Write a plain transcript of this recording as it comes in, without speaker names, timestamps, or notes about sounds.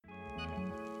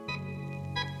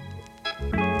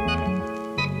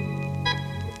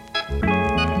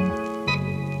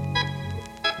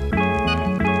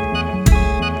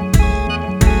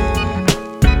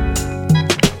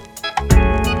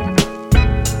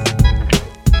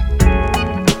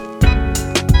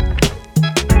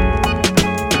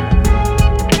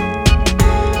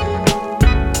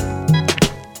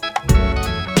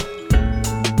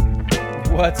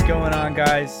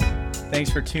guys?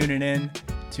 Thanks for tuning in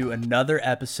to another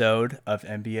episode of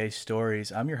NBA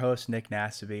Stories. I'm your host, Nick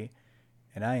Nasaby,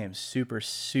 and I am super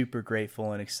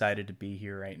grateful and excited to be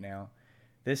here right now.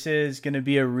 This is going to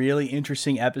be a really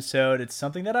interesting episode. It's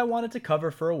something that I wanted to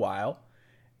cover for a while,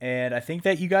 and I think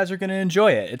that you guys are going to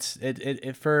enjoy it.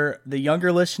 It for the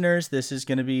younger listeners, this is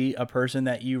going to be a person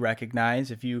that you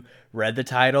recognize. If you read the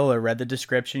title or read the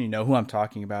description, you know who I'm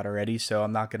talking about already, so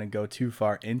I'm not going to go too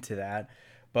far into that.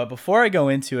 But before I go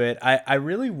into it, I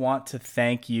really want to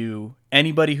thank you,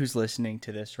 anybody who's listening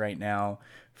to this right now,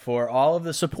 for all of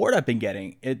the support I've been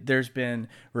getting. There's been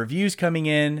reviews coming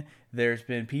in. There's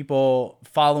been people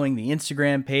following the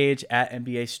Instagram page at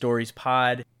NBA Stories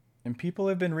Pod. And people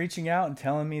have been reaching out and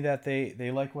telling me that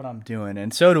they like what I'm doing.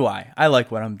 And so do I. I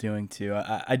like what I'm doing too.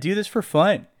 I do this for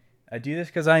fun. I do this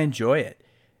because I enjoy it.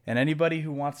 And anybody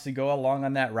who wants to go along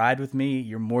on that ride with me,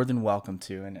 you're more than welcome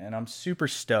to. And I'm super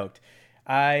stoked.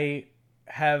 I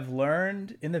have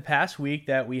learned in the past week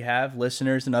that we have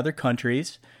listeners in other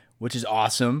countries, which is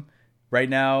awesome. Right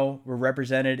now, we're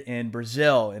represented in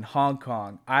Brazil, in Hong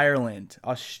Kong, Ireland,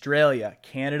 Australia,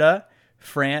 Canada,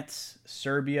 France,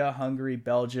 Serbia, Hungary,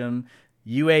 Belgium,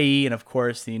 UAE, and of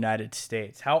course, the United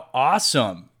States. How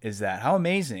awesome is that? How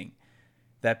amazing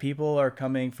that people are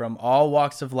coming from all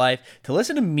walks of life to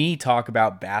listen to me talk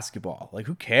about basketball. Like,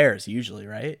 who cares usually,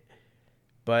 right?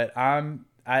 But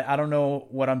I don't know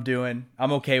what I'm doing.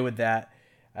 I'm okay with that.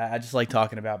 I just like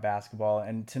talking about basketball.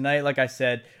 And tonight, like I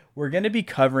said, we're going to be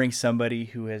covering somebody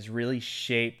who has really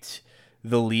shaped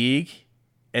the league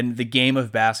and the game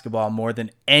of basketball more than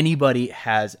anybody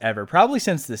has ever. Probably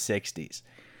since the 60s.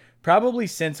 Probably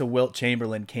since a Wilt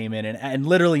Chamberlain came in and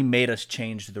literally made us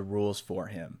change the rules for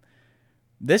him.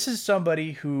 This is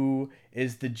somebody who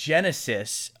is the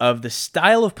genesis of the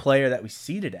style of player that we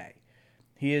see today.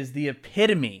 He is the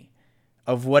epitome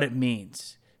of what it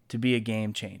means to be a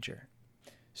game changer.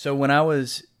 So when I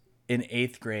was in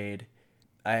 8th grade,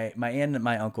 my aunt and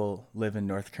my uncle live in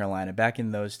North Carolina. Back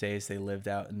in those days, they lived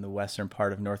out in the western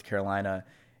part of North Carolina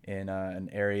in an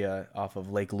area off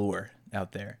of Lake Lure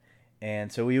out there.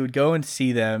 And so we would go and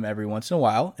see them every once in a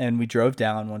while, and we drove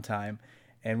down one time.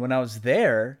 And when I was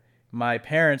there, my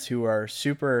parents, who are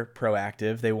super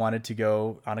proactive, they wanted to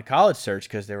go on a college search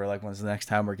because they were like, when's the next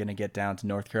time we're going to get down to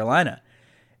North Carolina?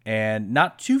 And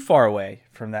not too far away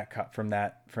from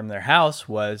their house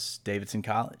was Davidson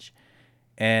College.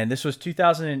 And this was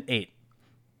 2008.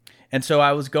 And so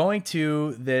I was going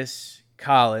to this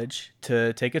college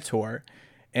to take a tour,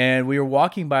 and we were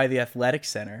walking by the athletic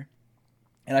center,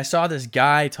 and I saw this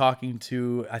guy talking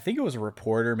to, I think it was a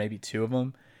reporter, maybe two of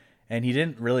them, and he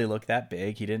didn't really look that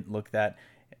big. He didn't look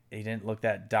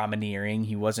that domineering.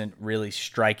 He wasn't really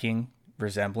striking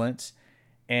resemblance.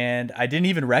 And I didn't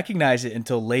even recognize it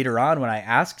until later on when I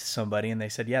asked somebody, and they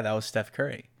said, yeah, that was Steph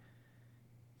Curry.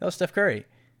 That was Steph Curry.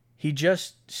 He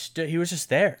was just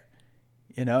there,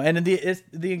 you know. And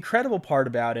the incredible part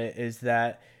about it is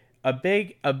that a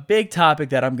big topic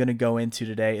that I'm going to go into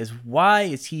today is, why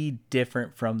is he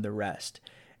different from the rest?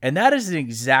 And that is the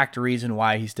exact reason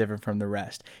why he's different from the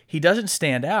rest. He doesn't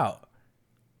stand out.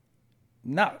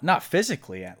 Not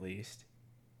physically, at least.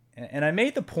 And I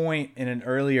made the point in an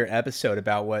earlier episode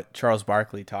about what Charles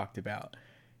Barkley talked about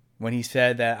when he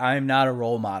said that I'm not a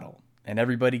role model. And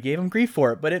everybody gave him grief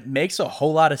for it, but it makes a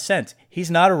whole lot of sense. He's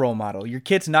not a role model. Your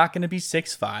kid's not going to be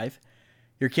 6'5".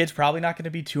 Your kid's probably not going to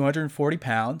be 240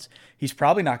 pounds. He's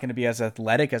probably not going to be as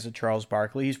athletic as a Charles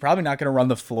Barkley. He's probably not going to run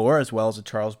the floor as well as a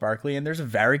Charles Barkley. And there's a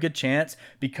very good chance,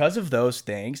 because of those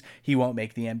things, he won't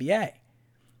make the NBA.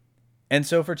 And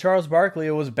so for Charles Barkley,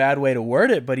 it was a bad way to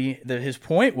word it, but his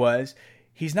point was,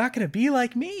 he's not going to be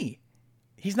like me.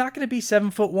 He's not going to be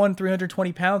 7'1",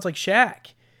 320 pounds like Shaq.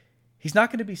 He's not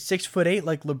going to be 6'8"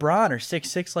 like LeBron or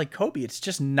 6'6" like Kobe. It's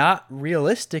just not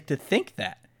realistic to think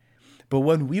that. But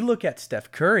when we look at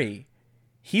Steph Curry,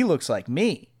 he looks like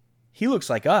me. He looks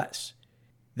like us.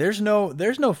 There's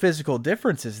no physical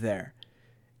differences there.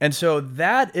 And so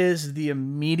that is the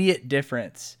immediate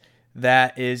difference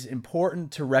that is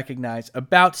important to recognize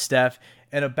about Steph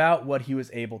and about what he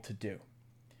was able to do.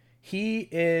 He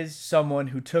is someone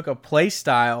who took a play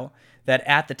style that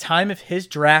at the time of his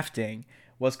drafting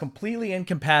was completely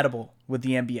incompatible with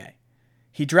the NBA.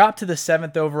 He dropped to the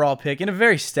 7th overall pick in a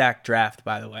very stacked draft,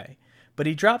 by the way. But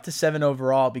he dropped to 7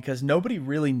 overall because nobody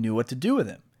really knew what to do with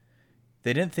him.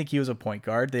 They didn't think he was a point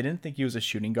guard. They didn't think he was a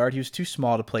shooting guard. He was too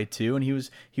small to play two, and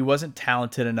he wasn't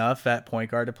talented enough at point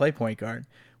guard to play point guard,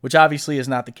 which obviously is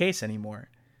not the case anymore.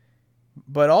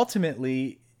 But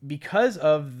ultimately, because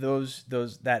of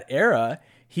that era,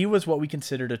 he was what we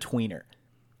considered a tweener.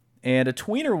 And a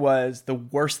tweener was the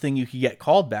worst thing you could get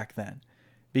called back then.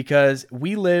 because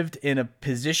we lived in a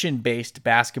position-based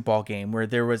basketball game where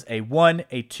there was a 1,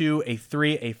 a 2, a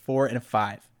 3, a 4, and a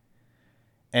 5.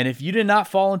 And if you did not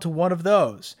fall into one of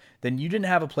those, then you didn't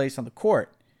have a place on the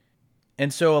court.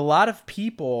 And so a lot of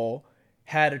people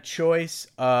had a choice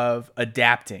of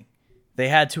adapting. They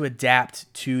had to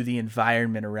adapt to the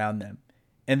environment around them.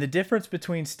 And the difference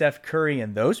between Steph Curry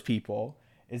and those people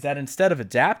is that instead of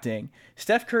adapting,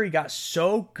 Steph Curry got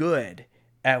so good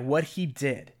at what he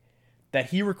did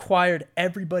that he required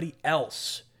everybody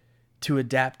else to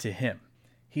adapt to him.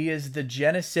 He is the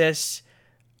genesis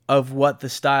of what the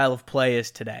style of play is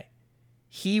today.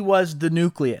 He was the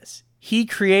nucleus. He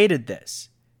created this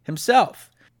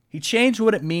himself. He changed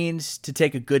what it means to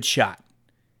take a good shot.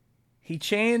 He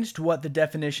changed what the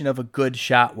definition of a good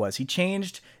shot was. He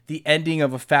changed the ending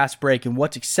of a fast break and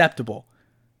what's acceptable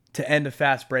to end a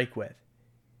fast break with.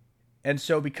 And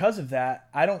so because of that,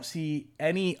 I don't see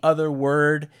any other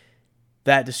word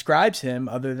that describes him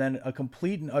other than a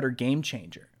complete and utter game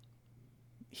changer.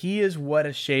 He is what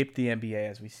has shaped the NBA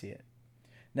as we see it.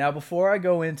 Now, before I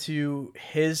go into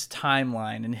his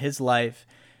timeline and his life,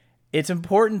 it's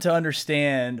important to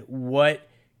understand what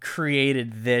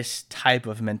created this type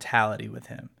of mentality with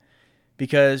him.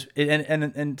 Because,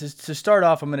 and to start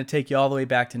off, I'm going to take you all the way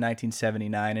back to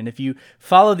 1979. And if you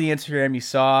follow the Instagram, you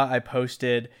saw I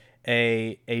posted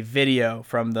a video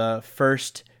from the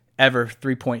first ever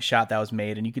three-point shot that was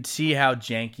made, and you could see how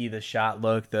janky the shot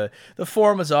looked. The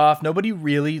form was off. Nobody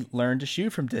really learned to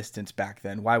shoot from distance back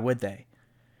then. Why would they?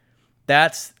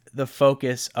 That's the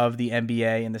focus of the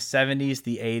NBA in the 70s,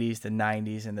 the 80s, the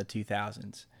 90s, and the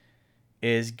 2000s,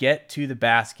 is get to the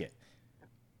basket.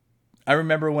 I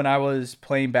remember when I was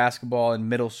playing basketball in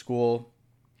middle school,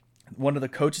 one of the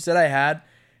coaches that I had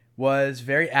was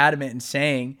very adamant in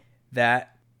saying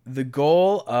that the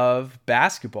goal of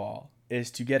basketball is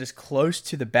to get as close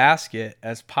to the basket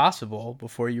as possible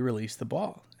before you release the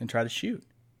ball and try to shoot.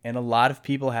 And a lot of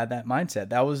people had that mindset.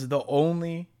 That was the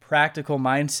only practical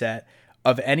mindset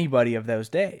of anybody of those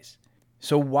days.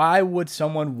 So why would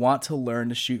someone want to learn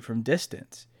to shoot from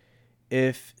distance?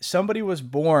 If somebody was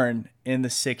born in the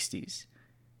 60s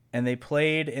and they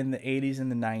played in the 80s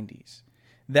and the 90s,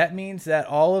 that means that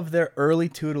all of their early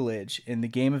tutelage in the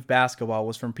game of basketball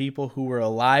was from people who were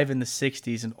alive in the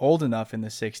 60s and old enough in the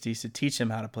 60s to teach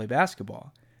them how to play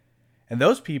basketball. And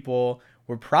those people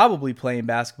were probably playing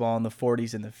basketball in the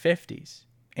 40s and the 50s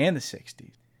and the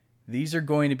 60s. These are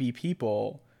going to be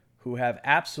people who have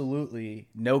absolutely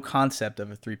no concept of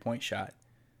a three-point shot.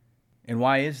 And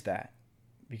why is that?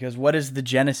 Because what is the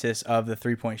genesis of the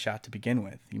three-point shot to begin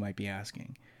with, you might be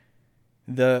asking.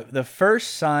 The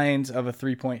first signs of a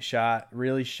three-point shot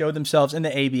really showed themselves in the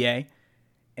ABA.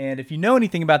 And if you know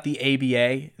anything about the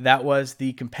ABA, that was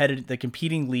the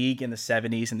competing league in the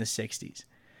 70s and the 60s.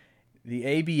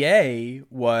 The ABA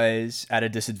was at a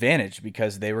disadvantage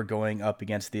because they were going up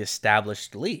against the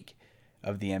established league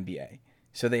of the NBA.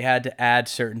 So they had to add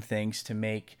certain things to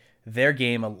make their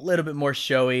game a little bit more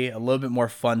showy, a little bit more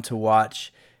fun to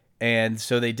watch. And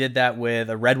so they did that with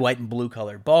a red, white, and blue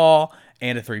colored ball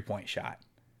and a three-point shot.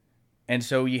 And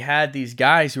so you had these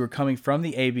guys who were coming from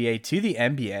the ABA to the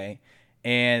NBA,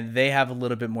 and they have a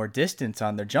little bit more distance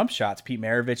on their jump shots. Pete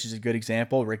Maravich is a good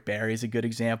example. Rick Barry is a good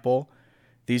example.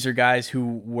 These are guys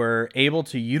who were able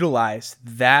to utilize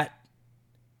that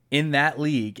in that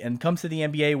league and come to the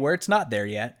NBA where it's not there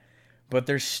yet, but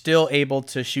they're still able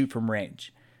to shoot from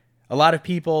range. A lot of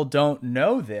people don't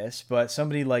know this, but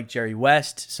somebody like Jerry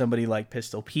West, somebody like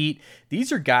Pistol Pete,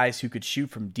 these are guys who could shoot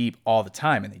from deep all the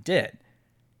time, and they did.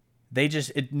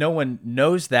 No one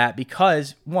knows that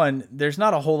because, one, there's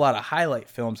not a whole lot of highlight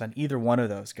films on either one of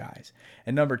those guys.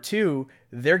 And number two,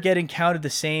 they're getting counted the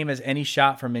same as any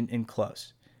shot from in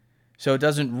close. So it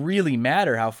doesn't really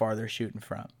matter how far they're shooting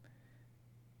from.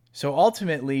 So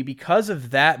ultimately, because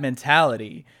of that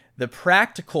mentality, the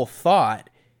practical thought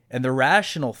and the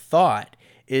rational thought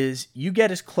is you get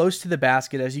as close to the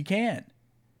basket as you can.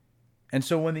 And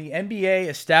so when the NBA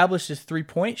established this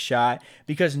three-point shot,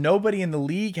 because nobody in the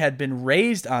league had been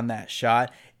raised on that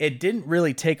shot, it didn't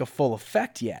really take a full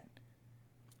effect yet.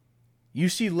 You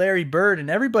see Larry Bird, and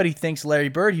everybody thinks Larry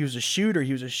Bird, he was a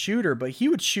shooter, but he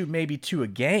would shoot maybe 2 a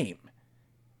game.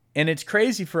 And it's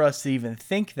crazy for us to even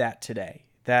think that today,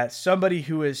 that somebody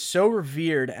who is so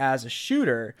revered as a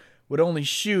shooter would only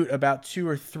shoot about 2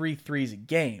 or 3 threes a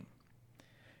game.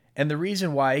 And the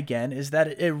reason why, again, is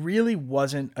that it really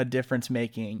wasn't a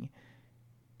difference-making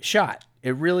shot.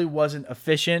 It really wasn't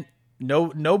efficient.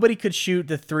 Nobody could shoot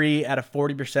the three at a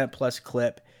 40% plus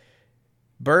clip.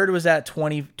 Bird was at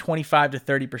 25 to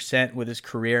 30% with his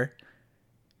career.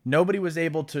 Nobody was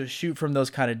able to shoot from those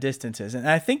kind of distances. And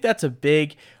I think that's a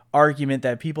big argument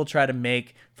that people try to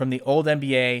make from the old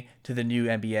NBA to the new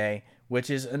NBA, which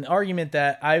is an argument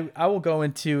that I will go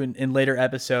into in later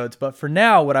episodes. But for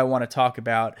now, what I want to talk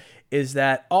about is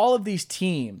that all of these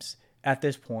teams at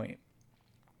this point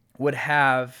would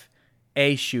have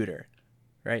a shooter,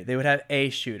 right? They would have a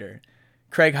shooter.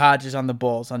 Craig Hodges on the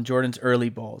Bulls, on Jordan's early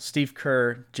Bulls. Steve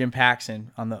Kerr, Jim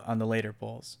Paxson on the later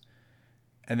Bulls.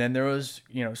 And then there was,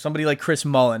 somebody like Chris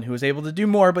Mullin, who was able to do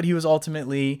more, but he was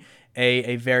ultimately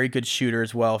a very good shooter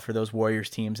as well for those Warriors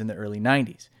teams in the early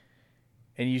 90s.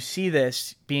 And you see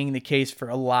this being the case for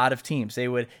a lot of teams. They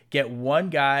would get one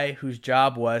guy whose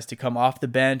job was to come off the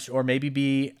bench or maybe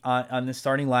be on the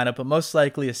starting lineup, but most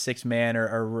likely a six-man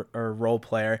or role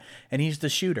player, and he's the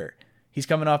shooter. He's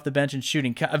coming off the bench and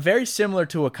shooting. Very similar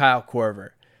to a Kyle Korver.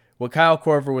 What Kyle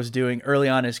Korver was doing early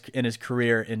on in his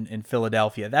career in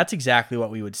Philadelphia. That's exactly what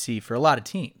we would see for a lot of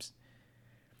teams.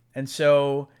 And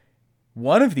so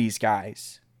one of these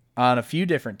guys on a few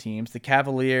different teams, the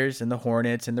Cavaliers and the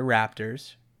Hornets and the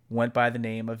Raptors, went by the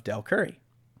name of Del Curry.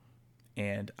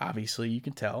 And obviously you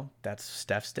can tell that's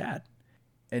Steph's dad.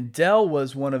 And Del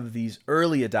was one of these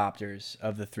early adopters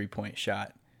of the three-point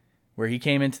shot, where he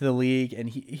came into the league and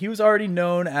he was already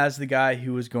known as the guy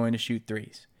who was going to shoot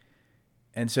threes.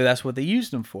 And so that's what they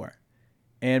used him for.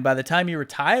 And by the time he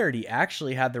retired, he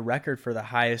actually had the record for the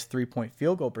highest three-point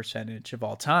field goal percentage of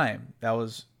all time. That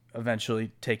was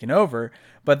eventually taken over,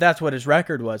 but that's what his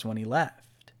record was when he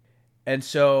left. And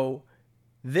so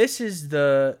this is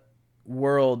the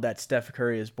world that Steph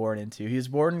Curry is born into. He was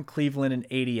born in Cleveland in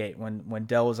 88 when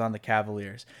Del was on the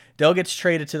Cavaliers. Del gets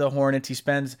traded to the Hornets. He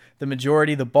spends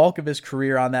the bulk of his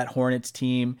career on that Hornets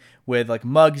team with like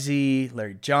Muggsy,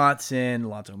 Larry Johnson,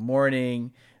 Alonzo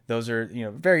Mourning. Those are,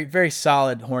 very, very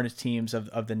solid Hornets teams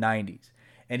of the 90s.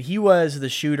 And he was the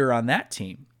shooter on that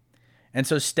team. And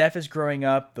so Steph is growing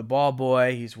up, the ball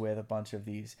boy. He's with a bunch of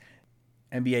these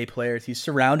NBA players. He's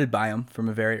surrounded by them from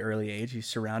a very early age. He's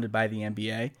surrounded by the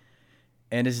NBA.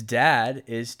 And his dad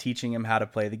is teaching him how to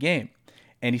play the game.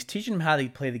 And he's teaching him how to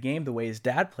play the game the way his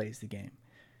dad plays the game.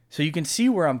 So you can see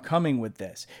where I'm coming with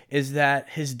this, is that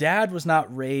his dad was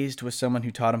not raised with someone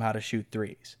who taught him how to shoot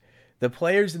threes. The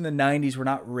players in the 90s were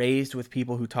not raised with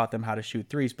people who taught them how to shoot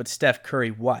threes, but Steph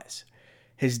Curry was.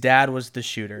 His dad was the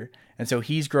shooter, and so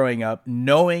he's growing up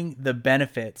knowing the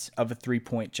benefits of a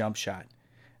three-point jump shot,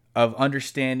 of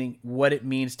understanding what it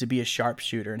means to be a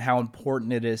sharpshooter and how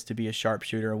important it is to be a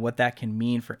sharpshooter and what that can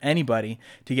mean for anybody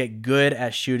to get good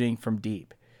at shooting from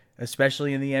deep,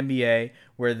 especially in the NBA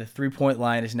where the three-point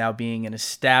line is now being an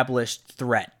established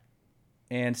threat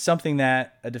and something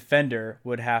that a defender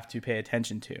would have to pay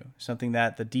attention to, something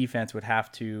that the defense would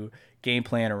have to game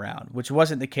plan around, which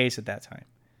wasn't the case at that time.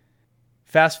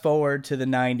 Fast forward to the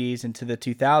 90s and to the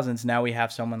 2000s, now we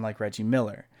have someone like Reggie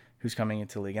Miller who's coming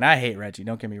into the league. And I hate Reggie,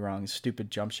 don't get me wrong. His stupid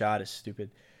jump shot, his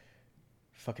stupid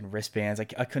fucking wristbands. I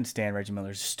couldn't stand Reggie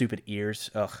Miller's stupid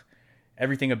ears. Ugh.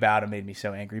 Everything about him made me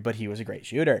so angry, but he was a great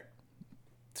shooter.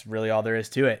 That's really all there is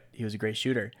to it. He was a great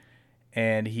shooter.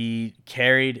 And he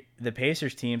carried the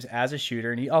Pacers teams as a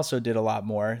shooter, and he also did a lot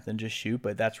more than just shoot,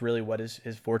 but that's really what his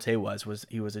forte was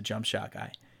he was a jump shot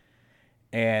guy.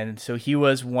 And so he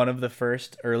was one of the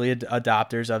first early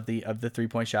adopters of the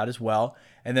three-point shot as well.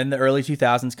 And then the early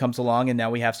 2000s comes along, and now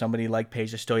we have somebody like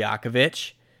Peja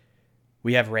Stojakovic.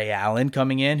 We have Ray Allen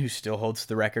coming in, who still holds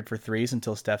the record for threes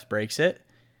until Steph breaks it.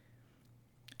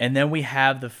 And then we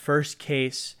have the first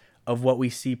case of what we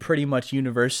see pretty much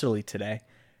universally today,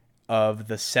 of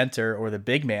the center or the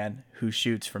big man who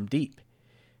shoots from deep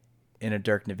in a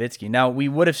Dirk Nowitzki. Now, we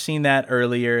would have seen that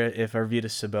earlier if Arvydas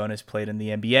Sabonis played in the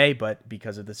NBA, but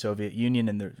because of the Soviet Union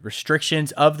and the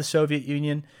restrictions of the Soviet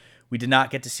Union, we did not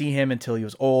get to see him until he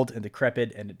was old and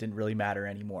decrepit, and it didn't really matter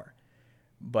anymore.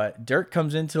 But Dirk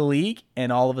comes into the league,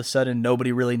 and all of a sudden,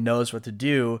 nobody really knows what to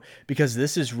do, because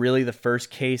this is really the first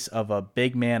case of a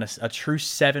big man, a true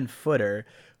 7-footer,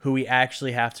 who we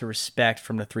actually have to respect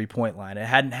from the three-point line. It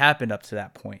hadn't happened up to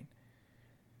that point.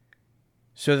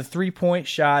 So the three-point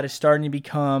shot is starting to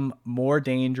become more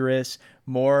dangerous,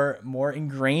 more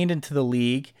ingrained into the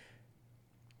league.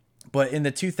 But in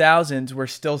the 2000s, we're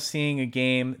still seeing a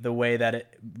game the way that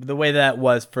it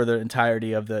was for the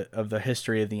entirety of the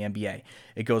history of the NBA.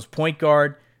 It goes point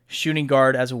guard, shooting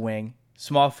guard as a wing,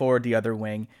 small forward the other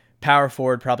wing, power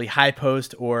forward probably high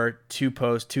post or two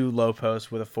low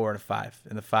post with a 4 and a 5,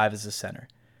 and the 5 is the center.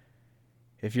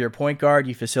 If you're a point guard,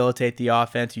 you facilitate the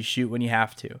offense, you shoot when you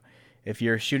have to. If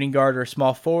you're a shooting guard or a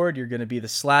small forward, you're going to be the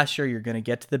slasher, you're going to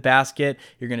get to the basket,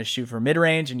 you're going to shoot from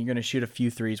mid-range, and you're going to shoot a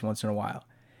few threes once in a while.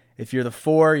 If you're the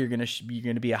 4, you're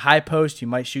gonna be a high post. You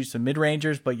might shoot some mid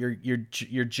rangers, but your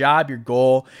job, your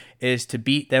goal is to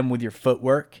beat them with your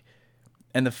footwork.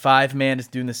 And the 5-man is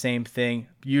doing the same thing,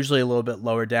 usually a little bit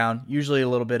lower down, usually a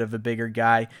little bit of a bigger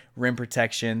guy, rim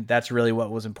protection. That's really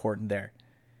what was important there.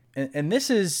 And this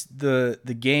is the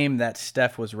game that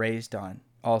Steph was raised on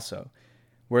also,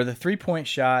 where the 3-point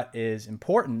shot is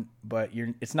important, but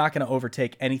it's not going to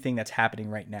overtake anything that's happening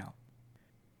right now.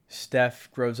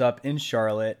 Steph grows up in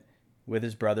Charlotte with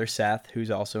his brother Seth, who's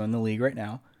also in the league right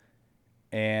now.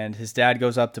 And his dad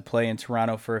goes up to play in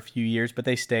Toronto for a few years, but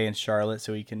they stay in Charlotte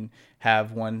so he can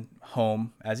have one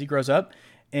home as he grows up.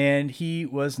 And he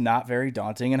was not very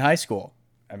daunting in high school.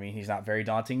 I mean, he's not very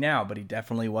daunting now, but he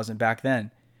definitely wasn't back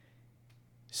then.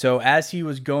 So as he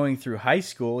was going through high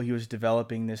school, he was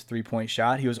developing this 3-point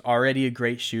shot. He was already a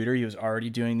great shooter. He was already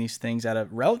doing these things at a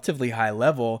relatively high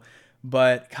level,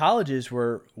 but colleges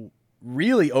were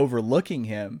really overlooking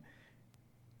him.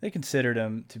 They considered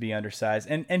him to be undersized,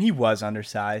 and he was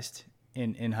undersized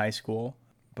in high school,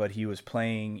 but he was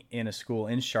playing in a school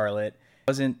in Charlotte.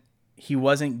 He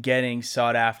wasn't getting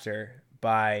sought after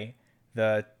by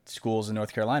the schools in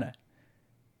North Carolina,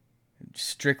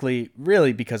 strictly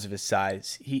really because of his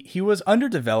size. He was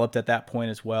underdeveloped at that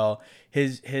point as well.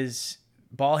 His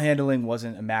ball handling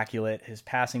wasn't immaculate. His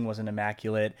passing wasn't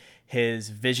immaculate. His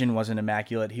vision wasn't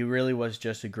immaculate. He really was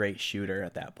just a great shooter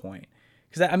at that point.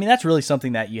 Because, I mean, that's really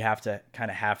something that you have to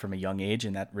kind of have from a young age,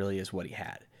 and that really is what he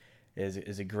had,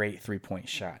 is a great 3-point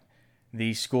shot.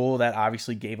 The school that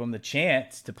obviously gave him the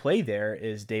chance to play there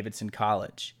is Davidson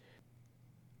College.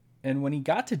 And when he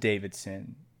got to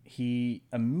Davidson, he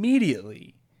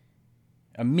immediately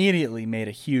made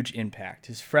a huge impact.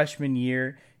 His freshman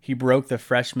year, he broke the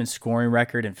freshman scoring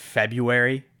record in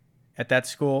February at that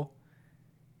school.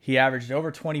 He averaged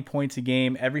over 20 points a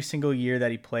game every single year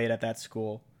that he played at that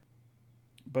school.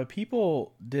 But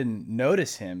people didn't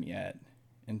notice him yet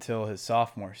until his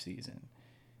sophomore season.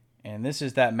 And this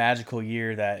is that magical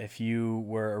year that if you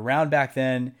were around back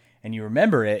then and you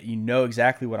remember it, you know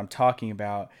exactly what I'm talking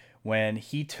about, when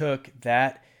he took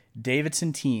that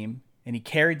Davidson team and he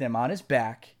carried them on his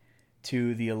back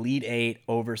to the Elite Eight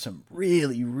over some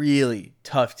really, really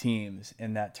tough teams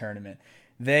in that tournament.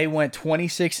 They went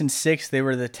 26-6. They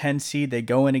were the 10 seed. They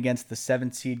go in against the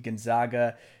 7 seed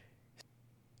Gonzaga.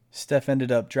 Steph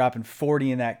ended up dropping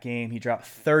 40 in that game. He dropped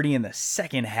 30 in the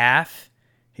second half.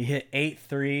 He hit 8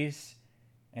 threes,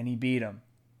 and he beat him.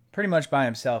 Pretty much by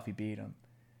himself, he beat him.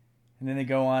 And then they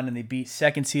go on and they beat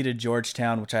second-seeded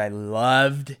Georgetown, which I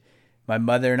loved. My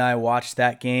mother and I watched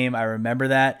that game. I remember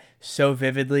that so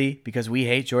vividly because we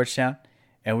hate Georgetown.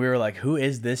 And we were like, who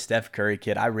is this Steph Curry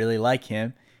kid? I really like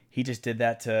him. He just did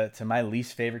that to my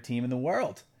least favorite team in the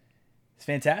world. It's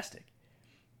fantastic.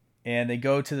 And they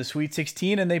go to the Sweet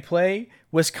 16 and they play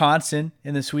Wisconsin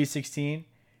in the Sweet 16.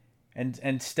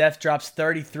 And Steph drops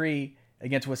 33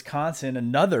 against Wisconsin,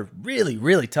 another really,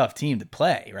 really tough team to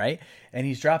play, right? And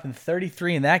he's dropping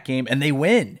 33 in that game, and they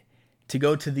win to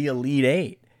go to the Elite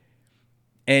Eight.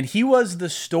 And he was the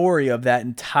story of that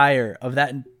entire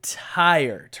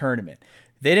tournament.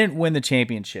 They didn't win the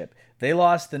championship. They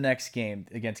lost the next game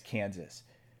against Kansas.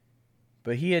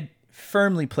 But he had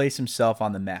firmly placed himself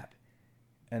on the map.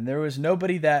 And there was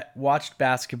nobody that watched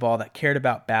basketball, that cared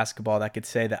about basketball, that could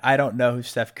say that I don't know who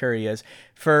Steph Curry is.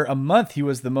 For a month, he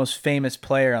was the most famous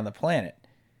player on the planet,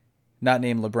 not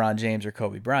named LeBron James or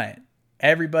Kobe Bryant.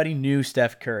 Everybody knew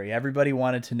Steph Curry. Everybody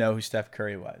wanted to know who Steph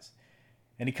Curry was.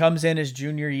 And he comes in his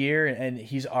junior year, and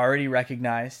he's already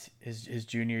recognized his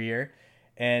junior year.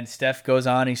 And Steph goes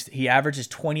on, he averages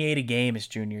 28 a game his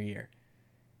junior year.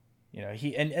 You know,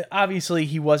 and obviously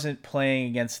he wasn't playing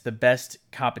against the best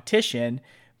competition,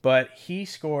 but he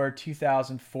scored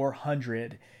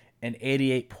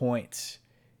 2,488 points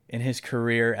in his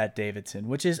career at Davidson,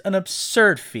 which is an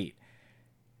absurd feat.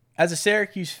 As a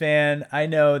Syracuse fan, I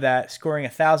know that scoring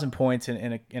 1,000 points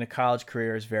in a college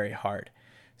career is very hard.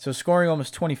 So scoring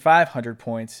almost 2,500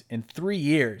 points in 3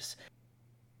 years,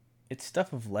 it's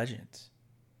stuff of legends.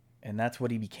 And that's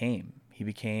what he became. He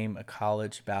became a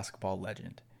college basketball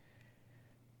legend.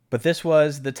 But this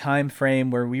was the time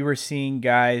frame where we were seeing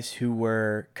guys who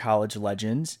were college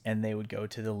legends, and they would go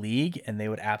to the league and they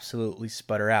would absolutely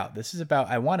sputter out. This is about,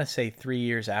 I want to say, 3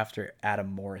 years after Adam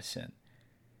Morrison,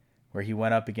 where he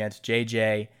went up against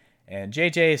JJ, and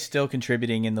JJ is still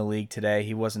contributing in the league today.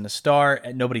 He wasn't a star,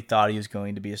 and nobody thought he was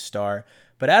going to be a star.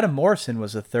 But Adam Morrison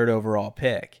was the 3rd overall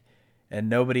pick, and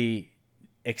nobody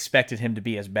expected him to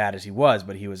be as bad as he was,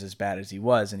 but he was as bad as he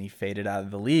was, and he faded out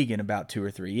of the league in about 2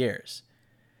 or 3 years.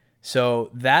 So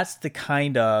that's the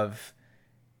kind of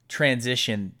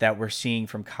transition that we're seeing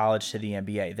from college to the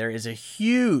NBA. There is a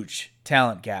huge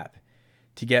talent gap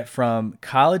to get from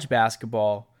college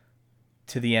basketball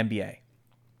to the NBA.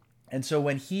 And so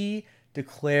when he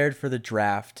declared for the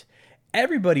draft,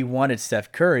 everybody wanted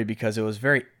Steph Curry because it was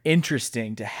very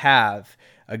interesting to have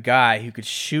a guy who could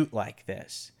shoot like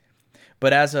this.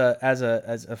 But as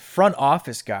a front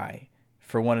office guy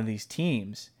for one of these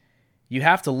teams, you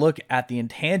have to look at the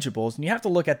intangibles and you have to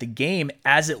look at the game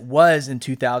as it was in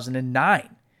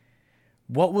 2009.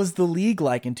 What was the league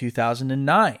like in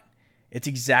 2009? It's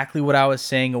exactly what I was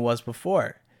saying it was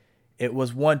before. It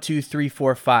was 1, 2, 3,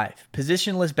 4, 5.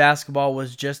 Positionless basketball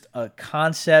was just a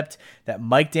concept that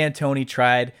Mike D'Antoni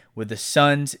tried with the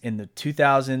Suns in the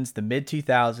 2000s, the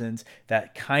mid-2000s,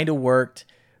 that kind of worked,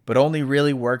 but only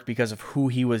really worked because of who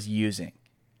he was using.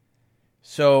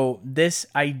 So this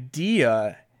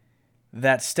idea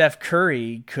that Steph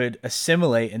Curry could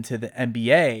assimilate into the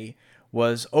NBA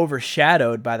was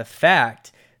overshadowed by the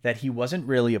fact that he wasn't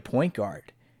really a point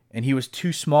guard, and he was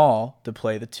too small to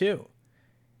play the two.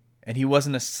 And he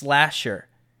wasn't a slasher.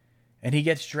 And he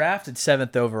gets drafted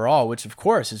 7th overall, which of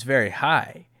course is very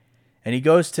high. And he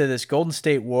goes to this Golden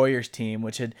State Warriors team,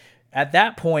 which had at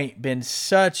that point been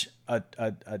such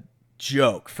a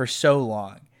joke for so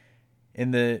long.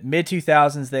 In the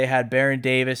mid-2000s, they had Baron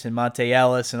Davis and Monte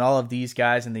Ellis and all of these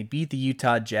guys, and they beat the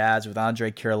Utah Jazz with Andre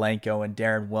Kirilenko and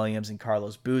Darren Williams and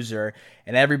Carlos Boozer,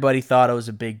 and everybody thought it was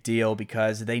a big deal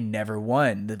because they never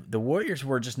won. The Warriors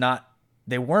were just not,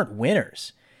 they weren't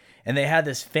winners. And they had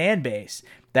this fan base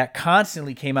that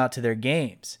constantly came out to their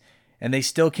games. And they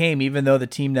still came even though the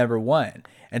team never won.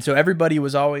 And so everybody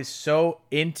was always so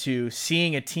into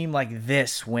seeing a team like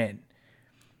this win.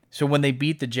 So when they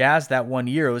beat the Jazz that one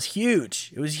year, it was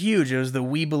huge. It was huge. It was the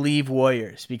We Believe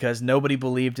Warriors because nobody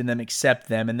believed in them except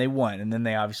them, and they won. And then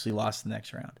they obviously lost the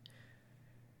next round.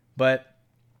 But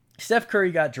Steph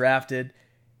Curry got drafted,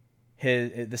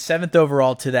 the 7th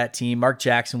overall to that team. Mark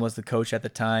Jackson was the coach at the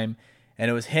time. And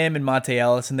it was him and Monte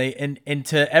Ellis, and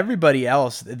to everybody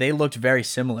else, they looked very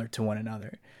similar to one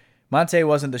another. Monte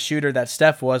wasn't the shooter that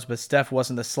Steph was, but Steph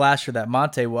wasn't the slasher that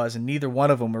Monte was, and neither one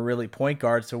of them were really point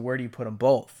guards, so where do you put them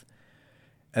both?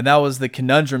 And that was the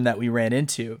conundrum that we ran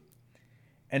into.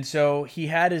 And so he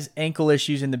had his ankle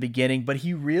issues in the beginning, but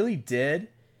he really did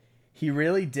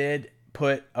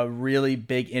put a really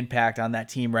big impact on that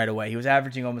team right away. He was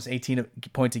averaging almost 18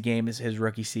 points a game his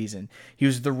rookie season. He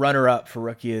was the runner-up for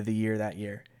Rookie of the Year that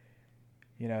year.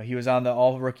 You know, he was on the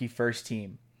all-rookie first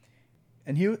team.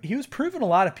 And he was proving a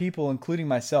lot of people, including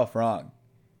myself, wrong.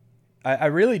 I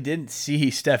really didn't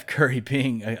see Steph Curry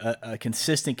being a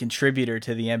consistent contributor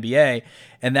to the NBA,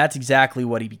 and that's exactly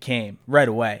what he became right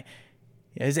away.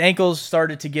 His ankles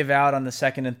started to give out on the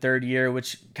second and third year,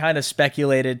 which kind of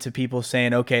speculated to people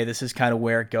saying, okay, this is kind of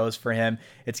where it goes for him.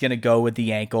 It's going to go with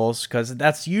the ankles because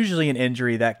that's usually an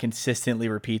injury that consistently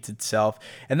repeats itself.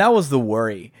 And that was the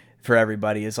worry for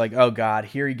everybody. It's like, oh God,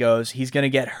 here he goes. He's going to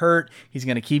get hurt. He's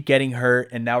going to keep getting hurt.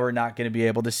 And now we're not going to be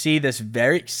able to see this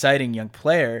very exciting young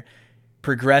player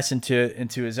progress into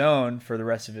his own for the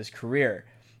rest of his career.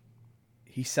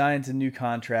 He signs a new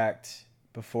contract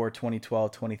before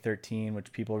 2012, 2013,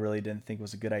 which people really didn't think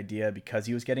was a good idea because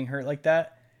he was getting hurt like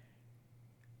that.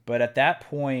 But at that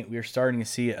point, we were starting to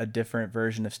see a different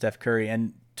version of Steph Curry.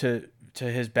 And to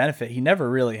his benefit, he never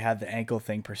really had the ankle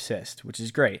thing persist, which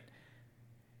is great.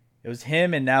 It was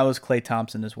him, and now it was Klay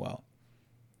Thompson as well.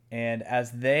 And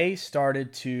as they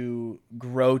started to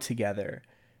grow together,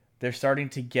 they're starting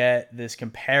to get this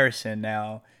comparison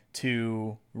now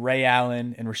to Ray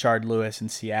Allen and Rashard Lewis in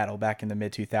Seattle back in the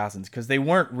mid-2000s because they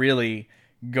weren't really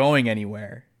going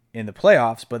anywhere in the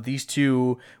playoffs, but these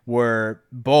two were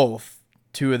both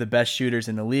two of the best shooters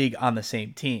in the league on the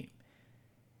same team.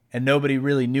 And nobody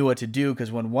really knew what to do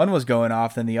because when one was going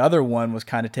off, then the other one was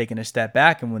kind of taking a step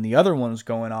back, and when the other one was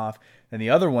going off, then the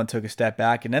other one took a step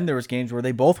back, and then there was games where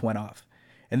they both went off.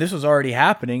 And this was already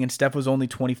happening, and Steph was only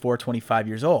 24, 25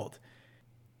 years old.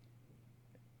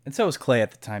 And so was Klay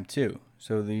at the time too.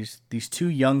 So these two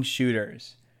young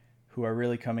shooters who are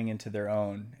really coming into their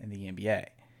own in the NBA.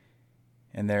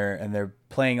 And they're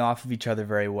playing off of each other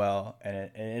very well.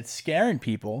 And it's scaring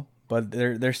people, but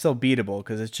they're still beatable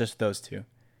because it's just those two.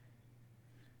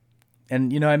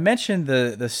 And, you know, I mentioned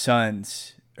the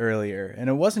Suns earlier, and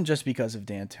it wasn't just because of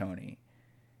D'Antoni.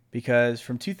 Because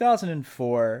from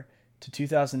 2004 to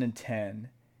 2010,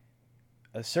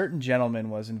 a certain gentleman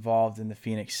was involved in the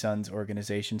Phoenix Suns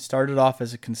organization, started off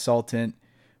as a consultant,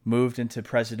 moved into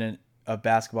president of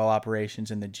basketball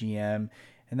operations and the GM,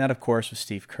 and that, of course, was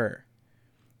Steve Kerr.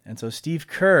 And so Steve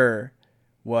Kerr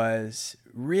was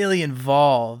really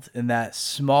involved in that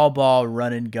small ball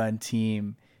run and gun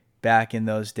team back in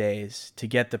those days to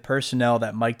get the personnel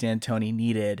that Mike D'Antoni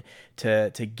needed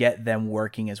to get them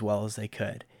working as well as they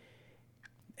could.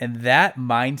 And that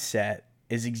mindset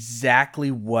is exactly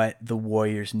what the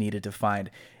Warriors needed to find.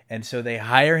 And so they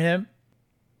hire him.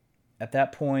 At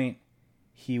that point,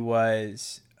 he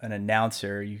was an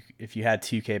announcer. If you had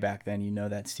 2K back then, you know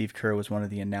that Steve Kerr was one of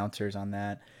the announcers on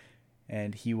that.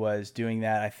 And he was doing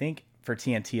that, I think, for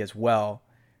TNT as well.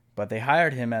 But they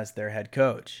hired him as their head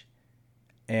coach.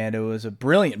 And it was a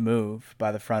brilliant move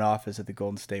by the front office of the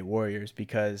Golden State Warriors,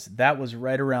 because that was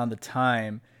right around the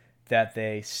time that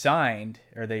they signed,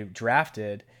 or they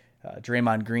drafted,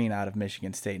 Draymond Green out of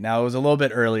Michigan State. Now, it was a little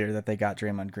bit earlier that they got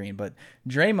Draymond Green, but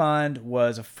Draymond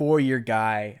was a 4-year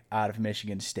guy out of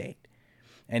Michigan State.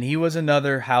 And he was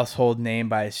another household name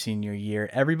by his senior year.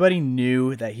 Everybody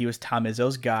knew that he was Tom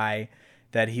Izzo's guy,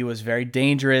 that he was very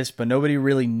dangerous, but nobody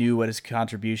really knew what his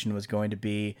contribution was going to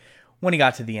be when he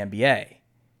got to the NBA.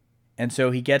 And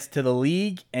so he gets to the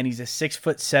league, and he's a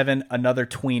 6'7", another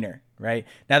tweener, right?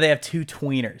 Now they have 2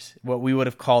 tweeners, what we would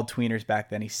have called tweeners back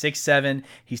then. He's 6'7",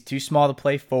 he's too small to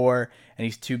play 4, and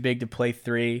he's too big to play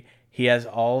 3. He has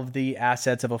all of the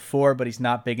assets of a 4, but he's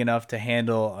not big enough to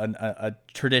handle a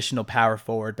traditional power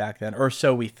forward back then, or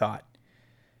so we thought.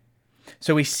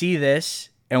 So we see this,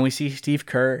 and we see Steve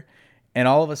Kerr, and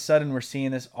all of a sudden we're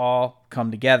seeing this all come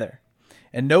together.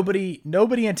 And nobody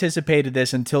anticipated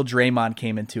this until Draymond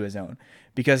came into his own,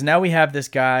 because now we have this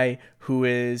guy who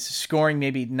is scoring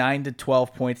maybe 9 to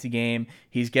 12 points a game.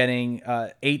 He's getting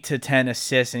 8 to 10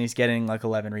 assists, and he's getting like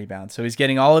 11 rebounds. So he's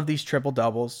getting all of these triple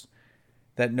doubles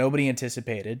that nobody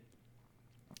anticipated.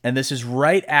 And this is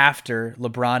right after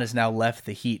LeBron has now left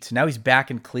the Heat. So now he's back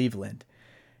in Cleveland,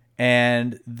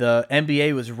 and the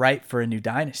NBA was ripe for a new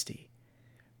dynasty.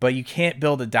 But you can't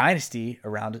build a dynasty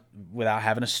around it without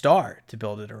having a star to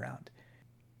build it around.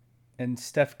 And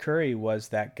Steph Curry was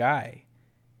that guy.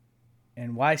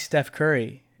 And why Steph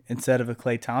Curry instead of a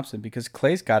Klay Thompson? Because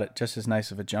Klay's got it just as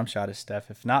nice of a jump shot as Steph,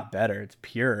 if not better. It's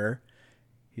purer.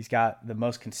 He's got the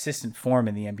most consistent form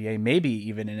in the NBA, maybe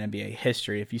even in NBA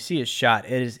history. If you see his shot,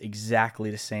 it is exactly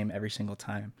the same every single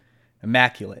time.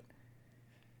 Immaculate.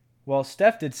 Well,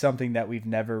 Steph did something that we've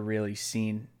never really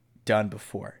seen done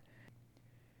before.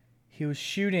 He was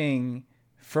shooting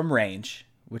from range,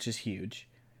 which is huge,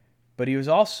 but he was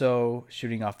also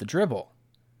shooting off the dribble.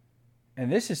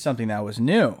 And this is something that was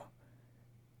new,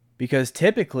 because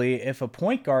typically if a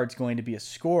point guard's going to be a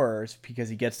scorer, it's because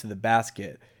he gets to the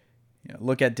basket.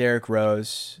 Look at Derrick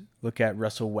Rose, look at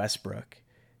Russell Westbrook.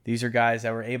 These are guys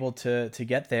that were able to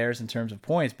get theirs in terms of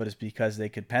points, but it's because they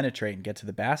could penetrate and get to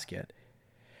the basket.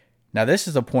 Now this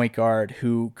is a point guard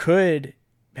who could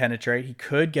penetrate. He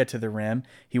could get to the rim.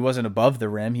 He wasn't above the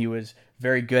rim. He was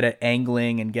very good at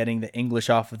angling and getting the English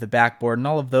off of the backboard and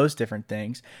all of those different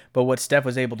things. But what Steph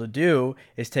was able to do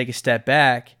is take a step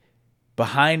back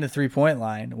behind the three-point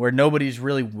line where nobody's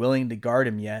really willing to guard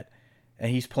him yet,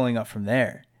 and he's pulling up from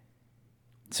there.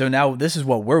 So now this is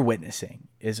what we're witnessing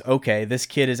is, okay, this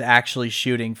kid is actually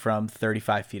shooting from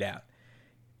 35 feet out,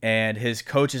 and his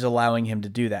coach is allowing him to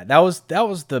do that. That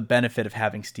was the benefit of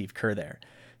having Steve Kerr there.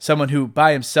 Someone who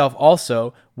by himself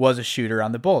also was a shooter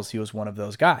on the Bulls. He was one of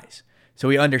those guys. So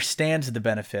he understands the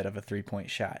benefit of a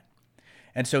three-point shot.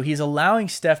 And so he's allowing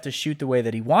Steph to shoot the way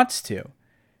that he wants to.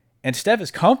 And Steph is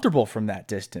comfortable from that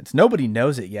distance. Nobody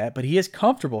knows it yet, but he is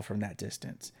comfortable from that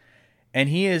distance. And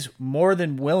he is more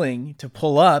than willing to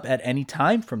pull up at any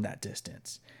time from that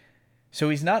distance. So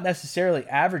he's not necessarily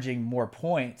averaging more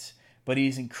points, but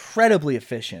he's incredibly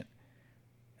efficient.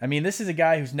 I mean, this is a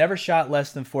guy who's never shot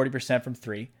less than 40% from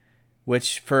three,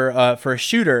 which for a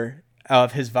shooter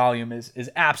of his volume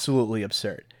is absolutely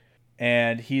absurd.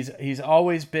 And he's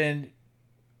always been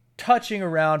touching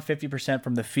around 50%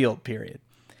 from the field, period.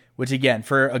 Which, again,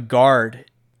 for a guard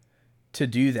to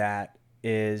do that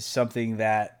is something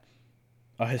that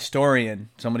a historian,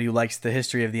 somebody who likes the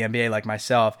history of the NBA like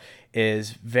myself,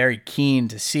 is very keen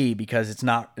to see, because it's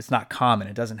not common.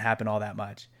 It doesn't happen all that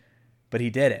much. But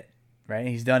he did it. Right?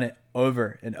 He's done it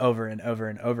over and over and over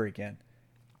and over again.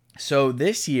 So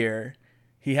this year,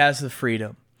 he has the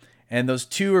freedom. And those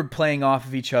two are playing off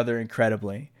of each other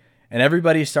incredibly. And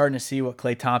everybody's starting to see what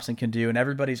Klay Thompson can do. And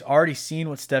everybody's already seen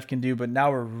what Steph can do. But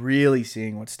now we're really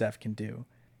seeing what Steph can do.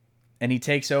 And he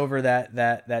takes over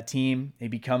that team. He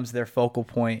becomes their focal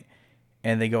point.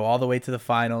 And they go all the way to the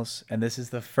finals. And this is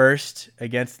the first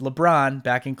against LeBron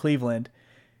back in Cleveland.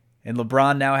 And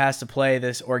LeBron now has to play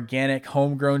this organic,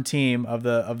 homegrown team of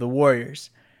the Warriors.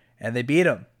 And they beat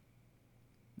him.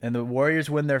 And the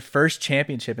Warriors win their first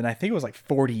championship. And I think it was like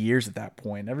 40 years at that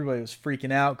point. Everybody was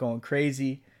freaking out, going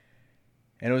crazy.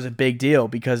 And it was a big deal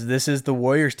because this is the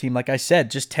Warriors team, like I said,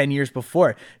 just 10 years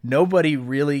before. Nobody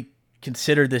really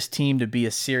considered this team to be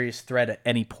a serious threat at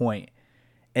any point.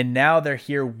 And now they're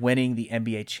here winning the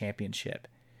NBA championship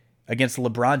against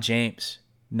LeBron James,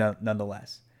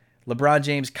 nonetheless. LeBron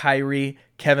James, Kyrie,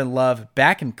 Kevin Love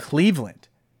back in Cleveland,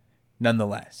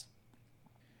 nonetheless.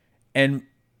 And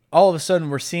all of a sudden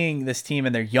we're seeing this team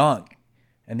and they're young.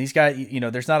 And these guys,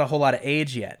 there's not a whole lot of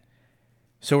age yet.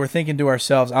 So we're thinking to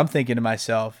ourselves, I'm thinking to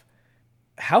myself,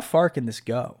 how far can this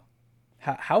go?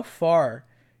 How far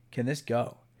can this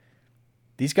go?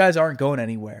 These guys aren't going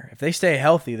anywhere. If they stay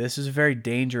healthy, this is a very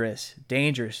dangerous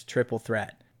triple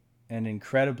threat. And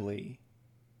incredibly,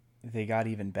 they got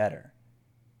even better.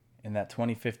 In that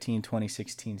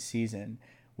 2015-2016 season,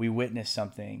 we witnessed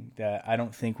something that I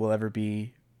don't think will ever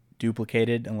be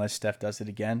duplicated unless Steph does it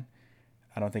again.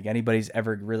 I don't think anybody's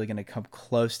ever really going to come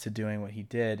close to doing what he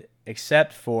did,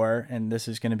 except for, and this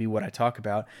is going to be what I talk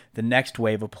about, the next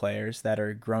wave of players that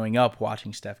are growing up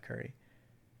watching Steph Curry.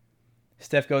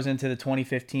 Steph goes into the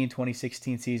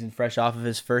 2015-2016 season fresh off of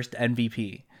his first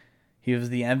MVP. He was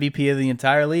the MVP of the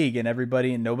entire league,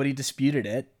 and nobody disputed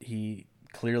it. He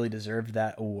clearly deserved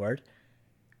that award.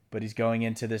 But he's going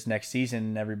into this next season,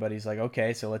 and everybody's like,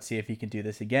 okay, so let's see if he can do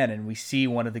this again. And we see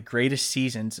one of the greatest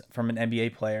seasons from an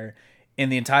NBA player in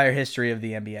the entire history of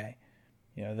the NBA.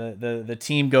 The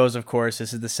team goes, of course,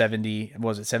 this is the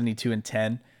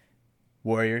 72-10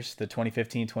 Warriors. The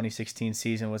 2015-2016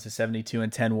 season was the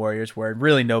 72-10 Warriors, where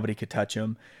really nobody could touch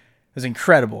them. It was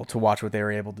incredible to watch what they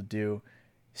were able to do.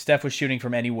 Steph was shooting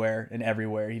from anywhere and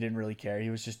everywhere. He didn't really care. He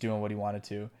was just doing what he wanted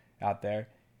to out there.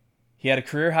 He had a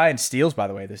career high in steals, by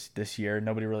the way, this year.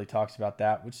 Nobody really talks about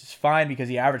that, which is fine because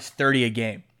he averaged 30 a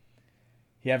game.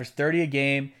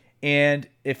 And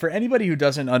if for anybody who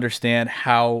doesn't understand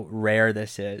how rare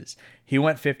this is, he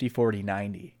went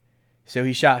 50-40-90. So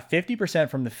he shot 50%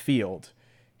 from the field.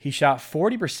 He shot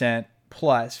 40%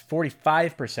 plus,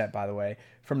 45%, by the way,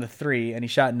 from the three, and he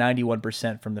shot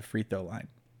 91% from the free throw line.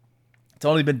 It's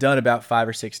only been done about 5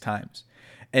 or 6 times.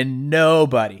 And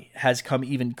nobody has come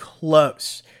even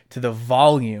close to the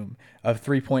volume of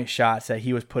three-point shots that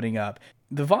he was putting up.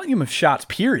 The volume of shots,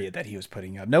 period, that he was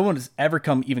putting up. No one has ever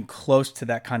come even close to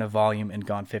that kind of volume and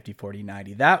gone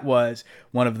 50-40-90. That was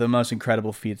one of the most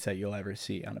incredible feats that you'll ever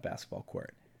see on a basketball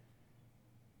court.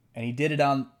 And he did it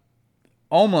on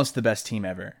almost the best team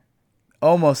ever.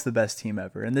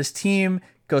 And this team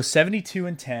goes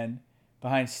 72-10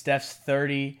 behind Steph's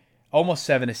 30, almost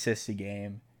 7 assists a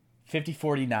game,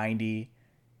 50-40-90.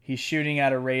 He's shooting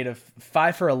at a rate of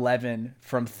 5 for 11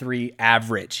 from 3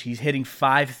 average. He's hitting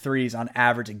 5 threes on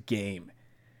average a game.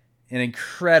 An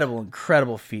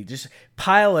incredible feat. Just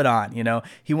pile it on,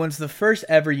 He wins the first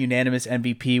ever unanimous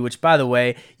MVP, which, by the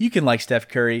way, you can like Steph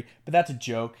Curry, but that's a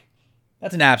joke.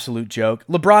 That's an absolute joke.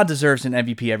 LeBron deserves an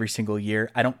MVP every single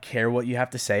year. I don't care what you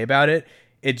have to say about it.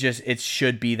 It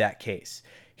should be that case.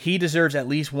 He deserves at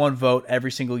least 1 vote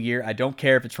every single year. I don't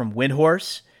care if it's from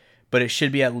Windhorse, but it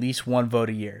should be at least 1 vote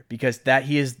a year because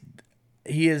he is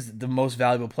the most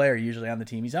valuable player usually on the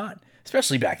team he's on,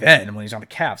 especially back then when he's on the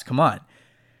Cavs. Come on.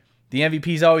 The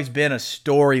MVP's always been a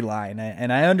storyline,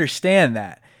 and I understand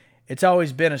that. It's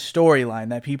always been a storyline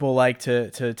that people like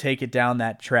to take it down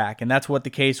that track, and that's what the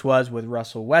case was with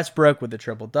Russell Westbrook with the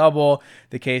triple-double.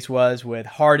 The case was with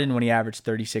Harden when he averaged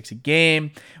 36 a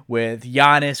game, with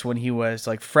Giannis when he was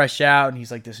like fresh out and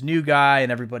he's like this new guy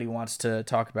and everybody wants to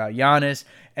talk about Giannis,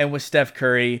 and with Steph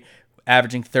Curry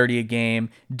averaging 30 a game,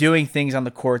 doing things on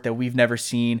the court that we've never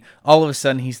seen. All of a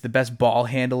sudden, he's the best ball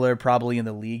handler probably in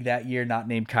the league that year, not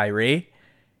named Kyrie.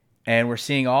 And we're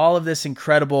seeing all of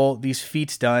these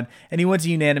feats done, and he wins a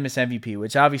unanimous MVP,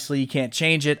 which obviously you can't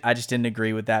change it. I just didn't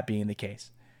agree with that being the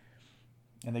case.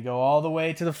 And they go all the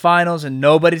way to the finals, and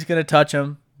nobody's going to touch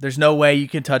them. There's no way you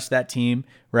can touch that team,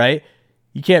 right?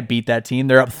 You can't beat that team.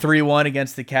 They're up 3-1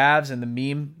 against the Cavs, and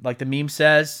the meme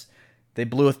says, they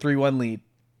blew a 3-1 lead.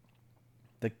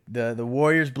 The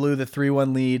Warriors blew the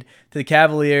 3-1 lead to the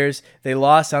Cavaliers. They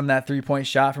lost on that 3-point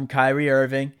shot from Kyrie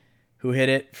Irving, who hit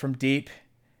it from deep.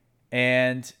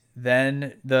 And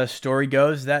then the story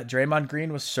goes that Draymond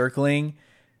Green was circling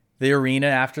the arena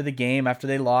after the game, after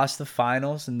they lost the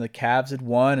finals and the Cavs had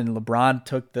won, and LeBron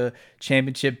took the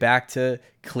championship back to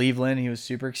Cleveland. He was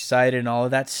super excited and all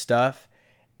of that stuff.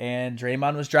 And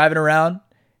Draymond was driving around,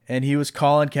 and he was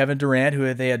calling Kevin Durant,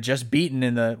 who they had just beaten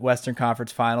in the Western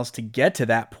Conference Finals to get to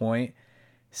that point,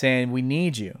 saying, "We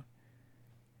need you."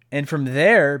 And from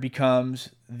there becomes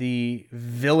the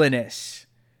villainous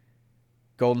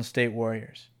Golden State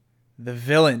Warriors, the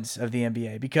villains of the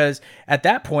NBA. Because at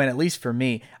that point, at least for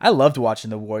me, I loved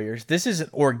watching the Warriors. This is an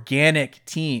organic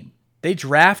team. They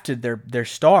drafted their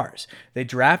stars. They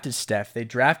drafted Steph. They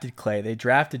drafted Clay. They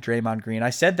drafted Draymond Green. I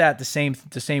said that the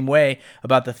same way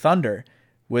about the Thunder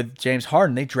with James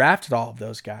Harden. They drafted all of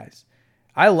those guys.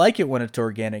 I like it when it's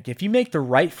organic. If you make the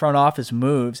right front office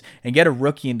moves and get a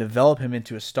rookie and develop him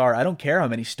into a star, I don't care how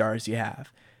many stars you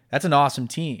have. That's an awesome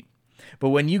team. But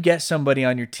when you get somebody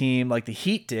on your team like the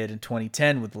Heat did in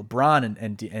 2010 with LeBron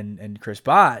and Chris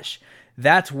Bosh,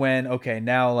 that's when, okay,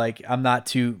 now like I'm not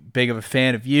too big of a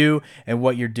fan of you and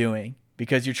what you're doing,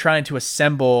 because you're trying to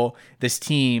assemble this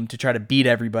team to try to beat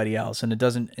everybody else, and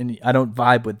I don't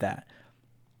vibe with that.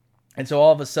 And so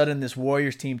all of a sudden this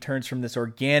Warriors team turns from this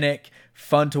organic,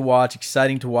 fun to watch,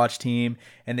 exciting to watch team,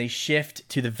 and they shift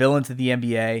to the villains of the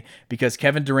NBA because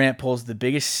Kevin Durant pulls the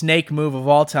biggest snake move of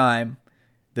all time,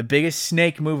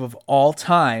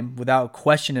 without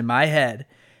question in my head,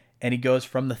 and he goes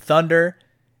from the Thunder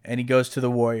and he goes to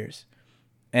the Warriors.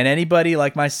 And anybody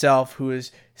like myself who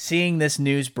is seeing this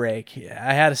news break,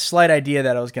 I had a slight idea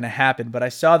that it was going to happen, but I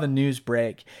saw the news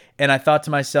break and I thought to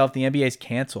myself, the NBA's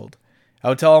canceled. I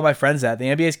would tell all my friends that. The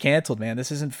NBA's canceled, man.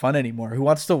 This isn't fun anymore. Who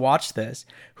wants to watch this?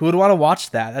 Who would want to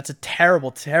watch that? That's a terrible,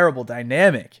 terrible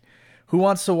dynamic. Who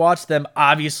wants to watch them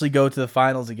obviously go to the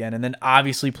finals again and then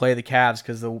obviously play the Cavs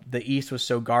because the East was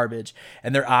so garbage,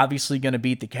 and they're obviously going to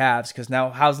beat the Cavs because now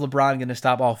how's LeBron going to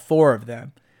stop all four of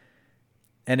them?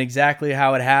 And exactly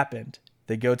how it happened.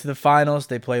 They go to the finals,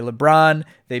 they play LeBron,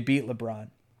 they beat LeBron.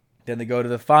 Then they go to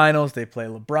the finals, they play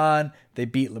LeBron, they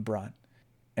beat LeBron.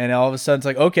 And all of a sudden it's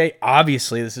like, okay,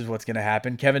 obviously this is what's going to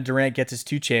happen. Kevin Durant gets his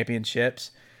 2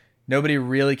 championships. Nobody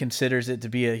really considers it to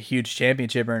be a huge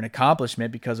championship or an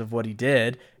accomplishment because of what he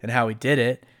did and how he did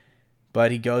it.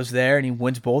 But he goes there and he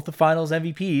wins both the finals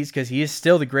MVPs because he is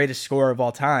still the greatest scorer of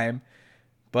all time.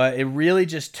 But it really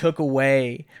just took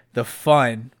away the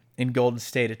fun in Golden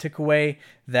State. It took away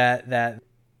that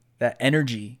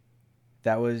energy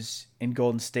that was in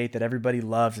Golden State that everybody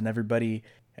loved and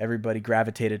everybody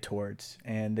gravitated towards.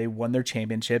 And they won their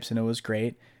championships and it was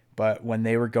great. But when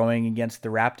they were going against the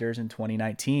Raptors in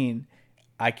 2019,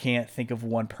 I can't think of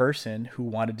one person who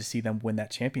wanted to see them win that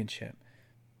championship.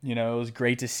 You know, it was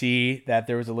great to see that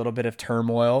there was a little bit of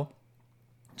turmoil.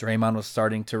 Draymond was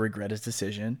starting to regret his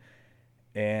decision,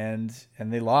 and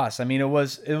they lost. I mean, it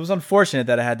was unfortunate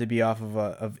that it had to be off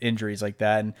of injuries like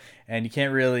that, and you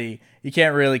can't really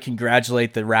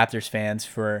congratulate the Raptors fans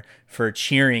for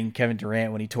cheering Kevin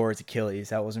Durant when he tore his Achilles.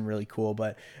 That wasn't really cool.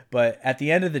 But at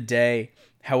the end of the day,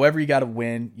 however you got to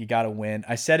win, you got to win.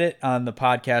 I said it on the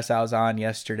podcast I was on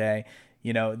yesterday.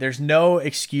 You know, there's no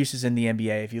excuses in the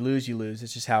NBA. If you lose, you lose.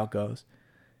 It's just how it goes.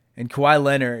 And Kawhi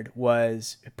Leonard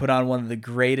was put on one of the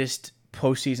greatest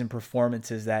postseason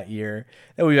performances that year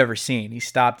that we've ever seen. He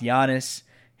stopped Giannis.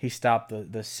 He stopped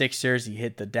the Sixers. He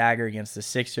hit the dagger against the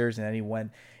Sixers, and then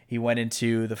he went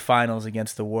into the finals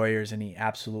against the Warriors, and he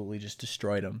absolutely just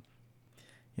destroyed them.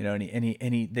 You know,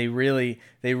 they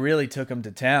really took him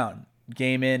to town,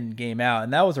 game in, game out.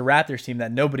 And that was a Raptors team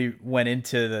that nobody went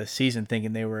into the season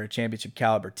thinking they were a championship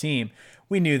caliber team.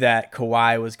 We knew that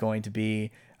Kawhi was going to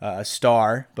be a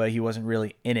star, but he wasn't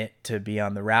really in it to be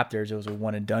on the Raptors. It was a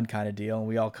one and done kind of deal, and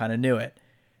we all kind of knew it.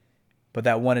 But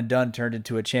that one and done turned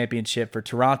into a championship for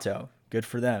Toronto. Good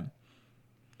for them.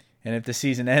 And if the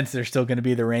season ends, they're still going to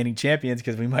be the reigning champions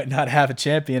because we might not have a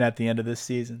champion at the end of this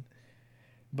season.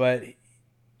 But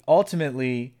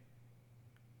ultimately,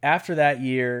 after that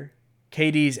year,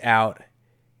 KD's out,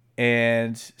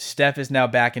 and Steph is now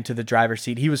back into the driver's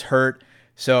seat. He was hurt,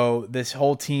 so this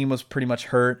whole team was pretty much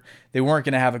hurt. They weren't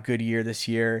going to have a good year this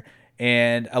year,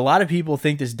 and a lot of people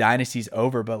think this dynasty's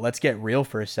over, but let's get real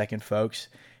for a second, folks.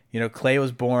 You know, Clay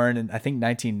was born in, I think,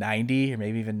 1990 or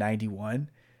maybe even 91.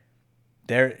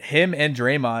 Him and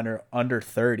Draymond are under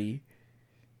 30.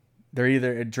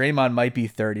 Draymond might be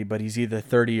 30, but he's either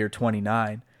 30 or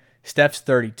 29. Steph's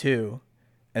 32.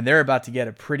 And they're about to get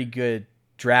a pretty good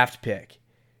draft pick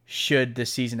should the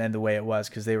season end the way it was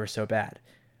because they were so bad.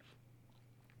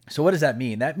 So what does that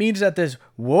mean? That means that this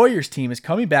Warriors team is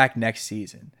coming back next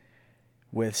season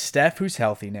with Steph, who's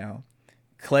healthy now,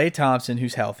 Klay Thompson,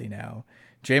 who's healthy now,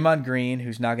 Draymond Green,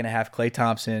 who's not going to have Klay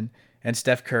Thompson, and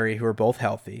Steph Curry, who are both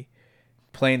healthy,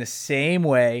 playing the same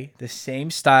way, the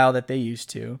same style that they used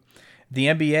to. The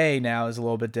NBA now is a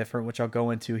little bit different, which I'll go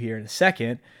into here in a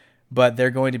second, but they're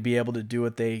going to be able to do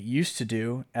what they used to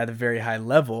do at a very high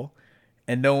level,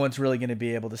 and no one's really going to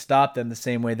be able to stop them the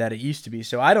same way that it used to be.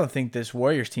 So I don't think this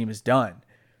Warriors team is done.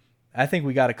 I think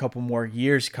we got a couple more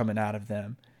years coming out of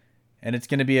them, and it's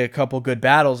going to be a couple good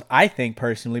battles, I think,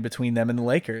 personally, between them and the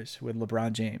Lakers with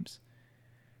LeBron James.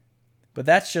 But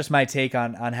that's just my take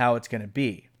on how it's going to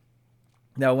be.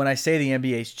 Now, when I say the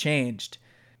NBA's changed,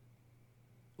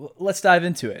 let's dive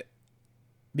into it.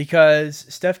 Because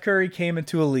Steph Curry came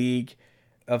into a league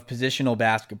of positional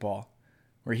basketball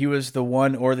where he was the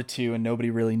 1 or the 2 and nobody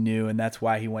really knew, and that's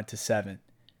why he went to 7.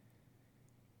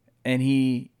 And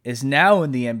he is now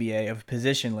in the NBA of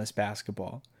positionless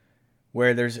basketball,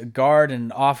 where there's a guard and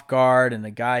an off guard and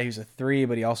a guy who's a 3,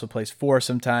 but he also plays 4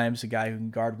 sometimes, a guy who can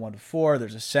guard 1 to 4.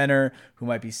 There's a center who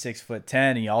might be 6'10",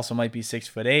 and he also might be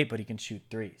 6'8", but he can shoot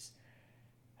threes.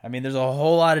 I mean, there's a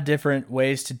whole lot of different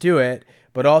ways to do it,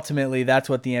 but ultimately that's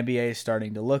what the NBA is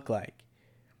starting to look like.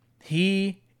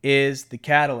 He is the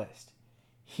catalyst.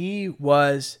 He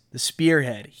was the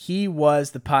spearhead. He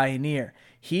was the pioneer.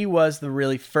 He was the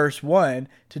really first one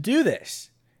to do this.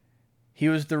 He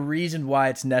was the reason why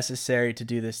it's necessary to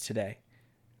do this today.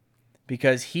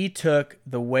 Because he took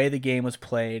the way the game was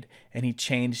played and he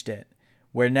changed it.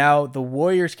 Where now the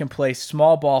Warriors can play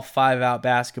small ball 5-out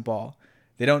basketball.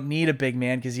 They don't need a big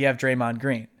man because you have Draymond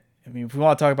Green. I mean, if we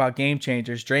want to talk about game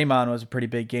changers, Draymond was a pretty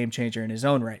big game changer in his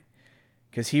own right.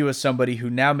 Because he was somebody who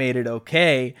now made it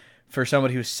okay for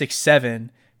somebody who's 6'7"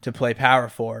 to play power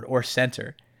forward or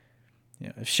center. You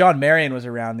know, if Sean Marion was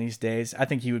around these days, I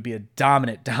think he would be a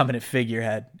dominant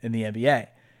figurehead in the NBA.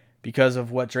 Because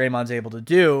of what Draymond's able to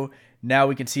do, now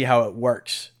we can see how it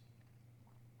works.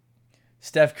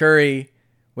 Steph Curry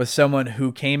was someone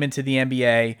who came into the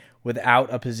NBA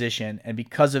without a position, and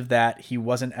because of that, he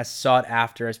wasn't as sought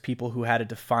after as people who had a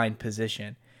defined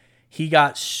position. He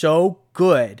got so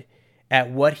good at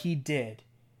what he did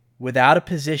without a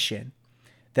position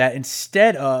that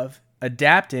instead of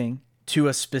adapting to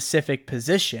a specific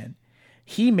position,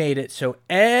 he made it so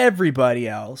everybody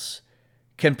else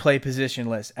can play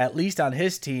positionless, at least on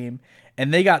his team,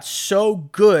 and they got so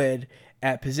good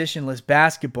at positionless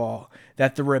basketball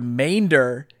that the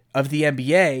remainder of the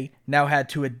NBA now had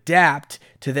to adapt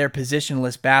to their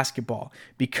positionless basketball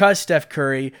because Steph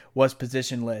Curry was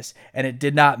positionless and it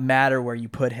did not matter where you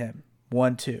put him.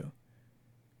 1, 2.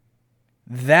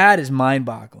 That is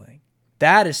mind-boggling.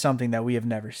 That is something that we have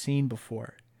never seen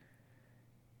before.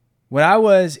 When I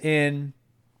was in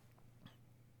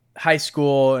high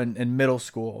school and middle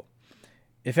school,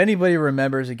 if anybody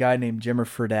remembers a guy named Jimmer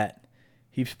Fredette,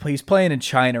 he's playing in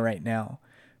China right now.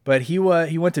 But he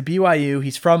went to BYU.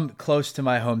 He's from close to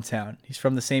my hometown. He's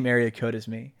from the same area code as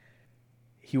me.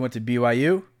 He went to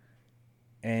BYU,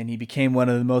 and he became one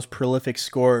of the most prolific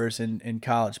scorers in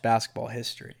college basketball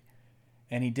history.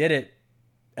 And he did it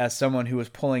as someone who was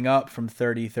pulling up from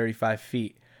 30, 35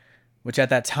 feet, which at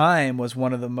that time was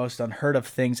one of the most unheard of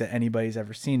things that anybody's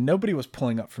ever seen. Nobody was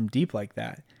pulling up from deep like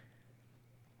that.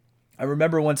 I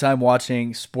remember one time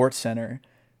watching SportsCenter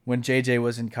when JJ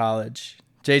was in college.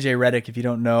 JJ Redick, if you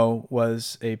don't know,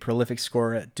 was a prolific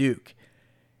scorer at Duke.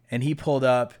 And he pulled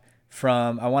up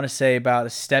from, I want to say, about a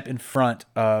step in front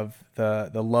of the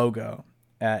logo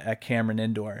at Cameron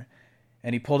Indoor.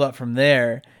 And he pulled up from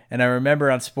there. And I remember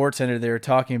on SportsCenter they were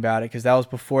talking about it because that was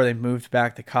before they moved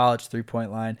back the college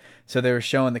three-point line. So they were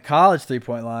showing the college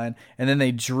three-point line, and then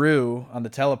they drew on the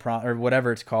teleprompter, or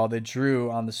whatever it's called, they drew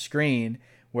on the screen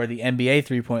where the NBA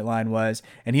three-point line was,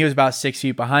 and he was about 6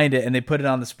 feet behind it, and they put it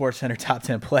on the SportsCenter top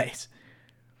 10 plays.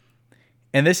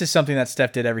 And this is something that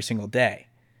Steph did every single day.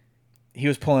 He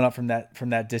was pulling up from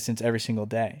that distance every single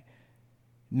day.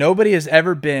 Nobody has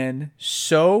ever been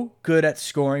so good at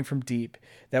scoring from deep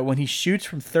that when he shoots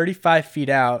from 35 feet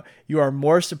out, you are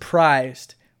more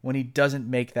surprised when he doesn't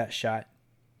make that shot.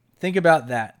 Think about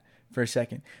that for a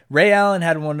second. Ray Allen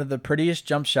had one of the prettiest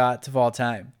jump shots of all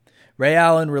time. Ray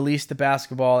Allen released the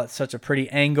basketball at such a pretty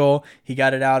angle. He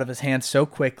got it out of his hands so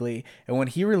quickly. And when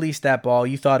he released that ball,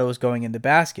 you thought it was going in the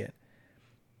basket.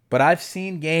 But I've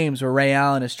seen games where Ray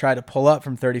Allen has tried to pull up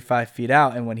from 35 feet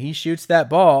out. And when he shoots that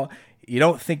ball, you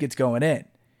don't think it's going in.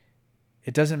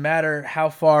 It doesn't matter how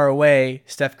far away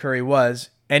Steph Curry was,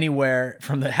 anywhere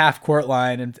from the half-court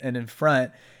line and in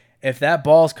front. If that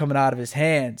ball's coming out of his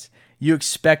hands, you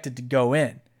expect it to go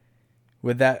in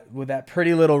with that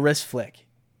pretty little wrist flick.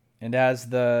 And as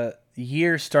the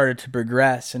years started to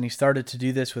progress and he started to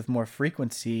do this with more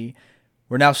frequency,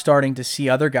 we're now starting to see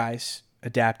other guys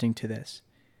adapting to this.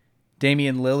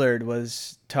 Damian Lillard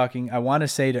was talking, I want to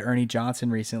say, to Ernie Johnson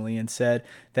recently and said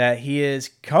that he is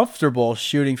comfortable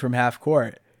shooting from half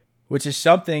court, which is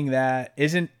something that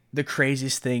isn't the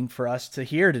craziest thing for us to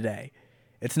hear today.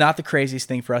 It's not the craziest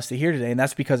thing for us to hear today, and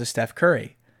that's because of Steph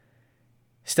Curry.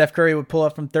 Steph Curry would pull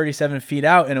up from 37 feet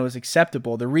out and it was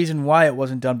acceptable. The reason why it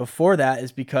wasn't done before that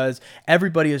is because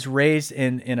everybody is raised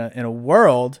in a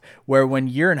world where when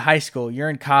you're in high school,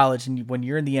 you're in college, and when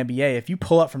you're in the NBA, if you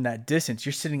pull up from that distance,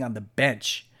 you're sitting on the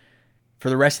bench for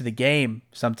the rest of the game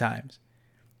sometimes.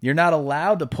 You're not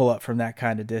allowed to pull up from that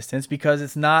kind of distance because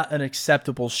it's not an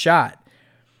acceptable shot.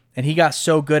 And he got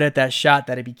so good at that shot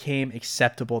that it became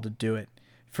acceptable to do it,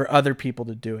 for other people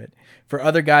to do it, for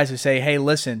other guys to say, hey,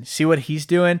 listen, see what he's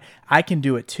doing? I can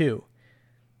do it too.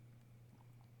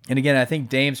 And again, I think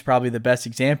Dame's probably the best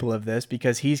example of this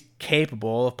because he's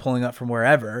capable of pulling up from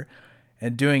wherever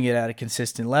and doing it at a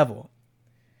consistent level.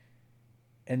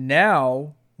 And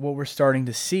now what we're starting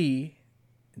to see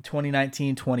in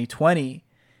 2019, 2020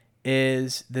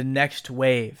 is the next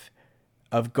wave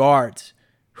of guards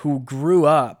who grew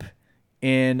up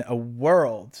in a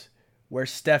world where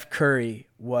Steph Curry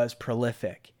was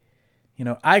prolific. You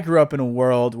know, I grew up in a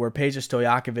world where Peja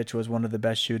Stojakovic was one of the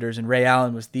best shooters and Ray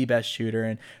Allen was the best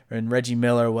shooter and Reggie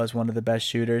Miller was one of the best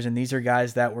shooters. And these are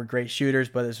guys that were great shooters,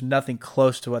 but there's nothing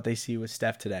close to what they see with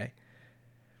Steph today,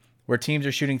 where teams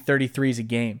are shooting 33s a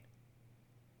game.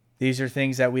 These are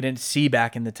things that we didn't see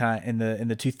back in the time in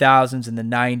the 2000s and the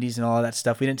 90s and all of that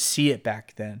stuff. We didn't see it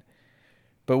back then.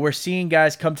 But we're seeing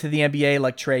guys come to the NBA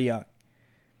like Trae Young.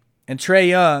 And Trae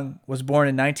Young was born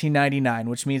in 1999,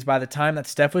 which means by the time that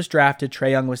Steph was drafted,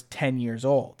 Trae Young was 10 years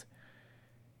old.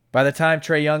 By the time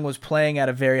Trae Young was playing at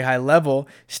a very high level,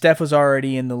 Steph was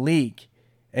already in the league,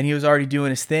 and he was already doing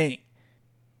his thing.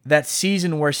 That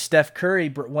season where Steph Curry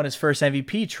won his first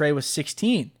MVP, Trae was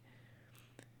 16.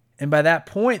 And by that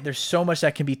point, there's so much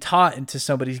that can be taught into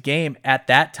somebody's game at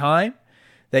that time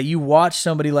that you watch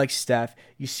somebody like Steph,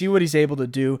 you see what he's able to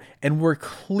do, and we're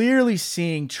clearly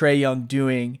seeing Trae Young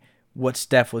doing what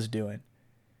Steph was doing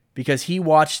because he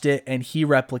watched it and he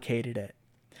replicated it.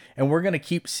 And we're going to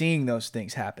keep seeing those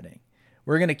things happening.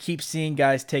 We're going to keep seeing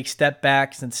guys take step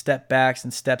backs and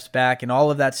steps back and all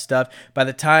of that stuff. By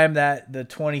the time that the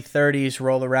 2030s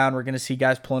roll around, we're going to see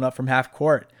guys pulling up from half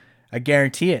court. I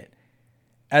guarantee it.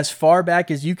 As far back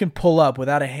as you can pull up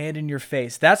without a hand in your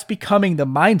face, that's becoming the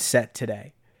mindset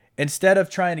today. Instead of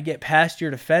trying to get past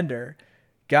your defender,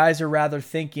 guys are rather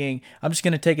thinking, I'm just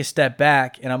going to take a step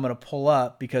back and I'm going to pull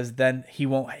up because then he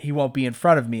won't be in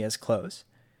front of me as close.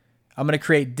 I'm going to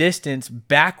create distance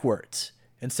backwards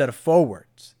instead of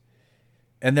forwards.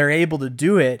 And they're able to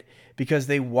do it because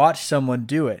they watch someone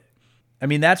do it. I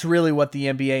mean, that's really what the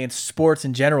NBA and sports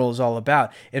in general is all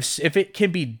about. If it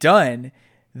can be done,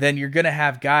 then you're going to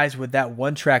have guys with that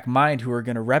one-track mind who are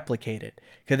going to replicate it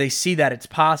because they see that it's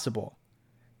possible.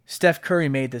 Steph Curry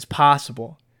made this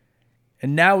possible.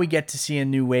 And now we get to see a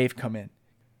new wave come in.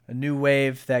 A new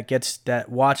wave that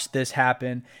watched this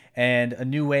happen, and a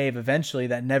new wave eventually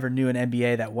that never knew an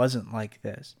NBA that wasn't like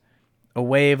this. A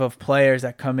wave of players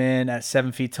that come in at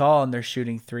 7 feet tall and they're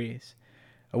shooting threes.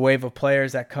 A wave of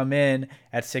players that come in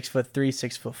at 6'3",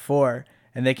 6'4",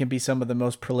 and they can be some of the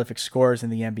most prolific scorers in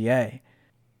the NBA.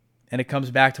 And it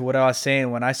comes back to what I was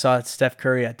saying when I saw Steph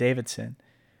Curry at Davidson.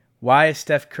 Why is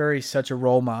Steph Curry such a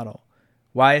role model?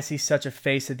 Why is he such a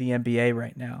face of the NBA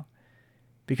right now?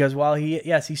 Because while he's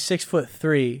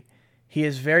 6'3", he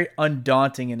is very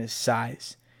undaunting in his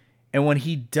size. And when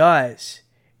he does,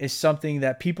 is something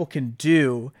that people can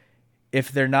do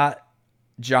if they're not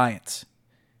giants.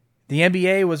 The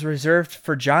NBA was reserved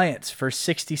for giants for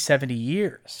 60, 70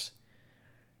 years.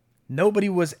 Nobody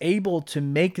was able to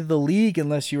make the league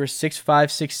unless you were 6'5",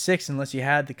 6'6", unless you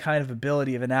had the kind of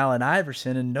ability of an Allen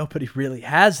Iverson, and nobody really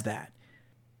has that.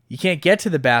 You can't get to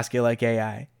the basket like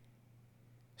AI.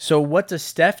 So what does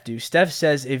Steph do? Steph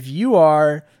says, if you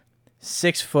are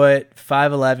 6 foot,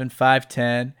 5'11",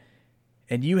 5'10",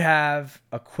 and you have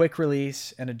a quick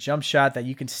release and a jump shot that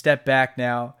you can step back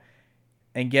now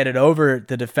and get it over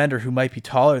the defender who might be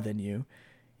taller than you,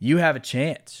 you have a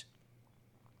chance.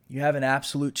 You have an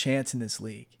absolute chance in this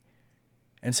league.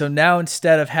 And so now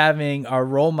instead of having our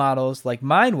role models like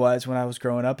mine was when I was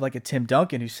growing up, like a Tim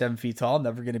Duncan who's 7 feet tall, I'm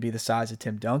never going to be the size of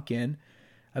Tim Duncan.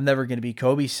 I'm never going to be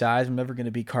Kobe's size. I'm never going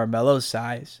to be Carmelo's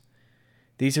size.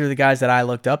 These are the guys that I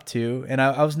looked up to, and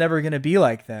I was never going to be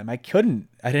like them. I couldn't.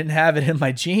 I didn't have it in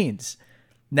my genes.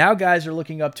 Now guys are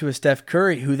looking up to a Steph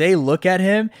Curry who they look at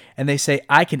him and they say,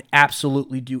 I can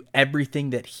absolutely do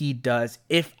everything that he does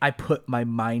if I put my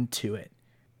mind to it.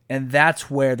 And that's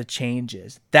where the change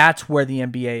is. That's where the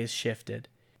NBA is shifted.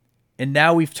 And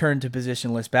now we've turned to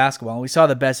positionless basketball. And we saw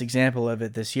the best example of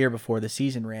it this year before the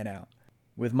season ran out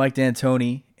with Mike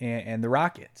D'Antoni and the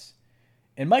Rockets.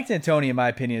 And Mike D'Antoni, in my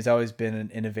opinion, has always been an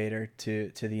innovator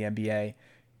to the NBA.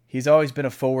 He's always been a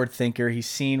forward thinker. He's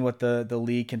seen what the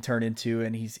league can turn into,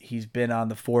 and he's been on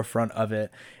the forefront of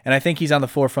it. And I think he's on the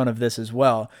forefront of this as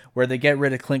well, where they get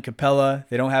rid of Clint Capella.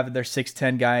 They don't have their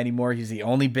 6'10" guy anymore. He's the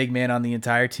only big man on the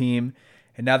entire team.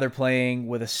 And now they're playing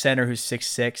with a center who's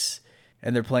 6'6",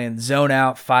 and they're playing zone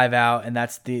out, 5 out, and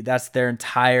that's their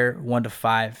entire 1 to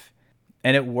 5.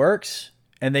 And it works.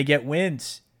 and they get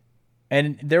wins.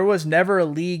 And there was never a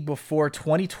league before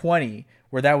 2020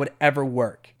 where that would ever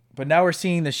work. But now we're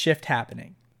seeing the shift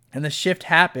happening. And the shift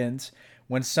happens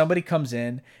when somebody comes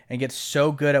in and gets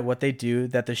so good at what they do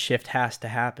that the shift has to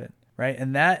happen, right?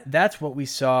 And that's what we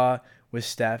saw with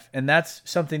Steph. And that's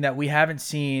something that we haven't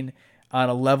seen on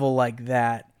a level like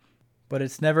that. But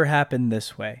it's never happened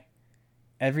this way.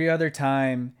 Every other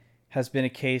time has been a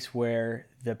case where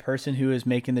the person who is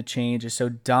making the change is so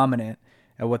dominant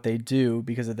at what they do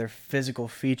because of their physical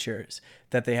features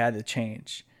that they had to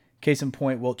change. Case in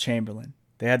point, Wilt Chamberlain.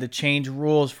 They had to change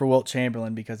rules for Wilt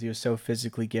Chamberlain because he was so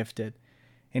physically gifted.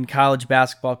 In college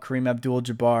basketball, Kareem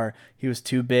Abdul-Jabbar, he was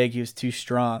too big, he was too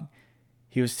strong.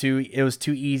 It was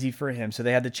too easy for him, so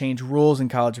they had to change rules in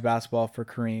college basketball for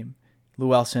Kareem. Lou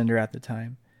Alcindor at the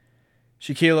time.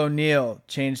 Shaquille O'Neal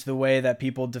changed the way that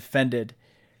people defended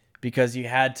because you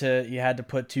had to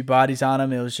put two bodies on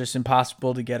him. It was just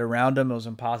impossible to get around him. It was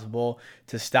impossible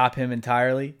to stop him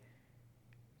entirely.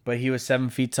 But he was 7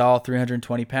 feet tall,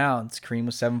 320 pounds. Kareem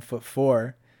was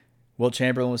 7'4". Wilt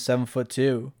Chamberlain was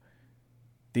 7'2".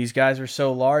 These guys were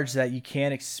so large that you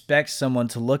can't expect someone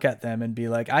to look at them and be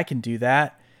like, I can do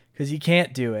that, because you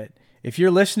can't do it. If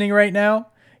you're listening right now,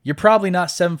 you're probably not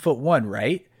 7'1",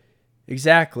 right?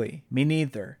 Exactly. Me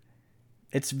neither.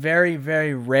 It's very,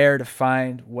 very rare to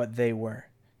find what they were,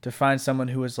 to find someone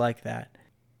who was like that.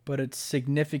 But it's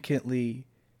significantly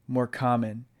more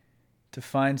common to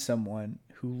find someone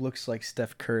who looks like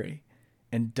Steph Curry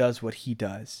and does what he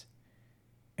does.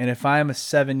 And if I'm a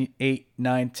 7, 8,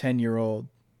 9, 10-year-old,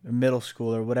 or middle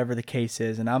schooler, whatever the case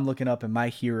is, and I'm looking up at my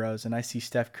heroes and I see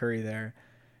Steph Curry there,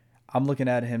 I'm looking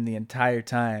at him the entire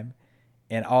time,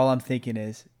 and all I'm thinking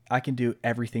is, I can do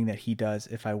everything that he does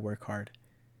if I work hard.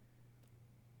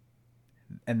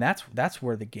 And that's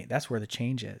where the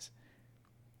change is.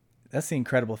 That's the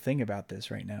incredible thing about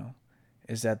this right now,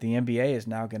 is that the NBA is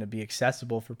now going to be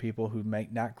accessible for people who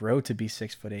might not grow to be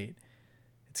 6'8".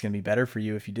 It's going to be better for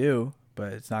you if you do,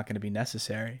 but it's not going to be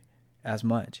necessary as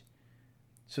much.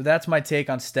 So that's my take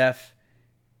on Steph.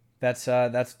 That's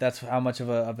how much of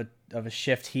a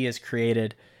shift he has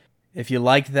created. If you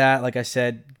like that, like I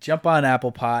said, jump on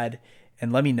Apple Pod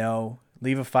and let me know.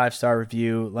 Leave a 5-star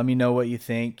review. Let me know what you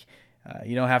think.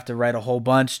 You don't have to write a whole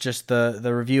bunch. Just the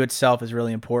review itself is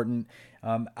really important.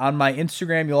 On my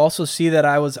Instagram, you'll also see that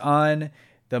I was on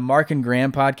the Mark and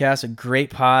Graham podcast, a great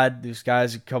pod. These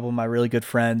guys, a couple of my really good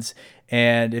friends.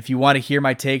 And if you want to hear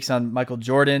my takes on Michael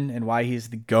Jordan and why he's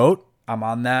the GOAT, I'm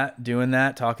on that, doing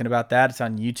that, talking about that. It's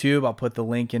on YouTube. I'll put the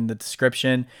link in the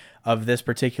description of this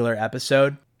particular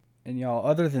episode. And y'all,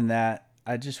 other than that,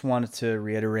 I just wanted to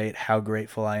reiterate how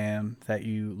grateful I am that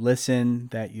you listen,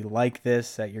 that you like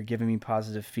this, that you're giving me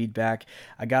positive feedback.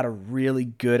 I got a really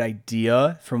good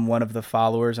idea from one of the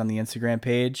followers on the Instagram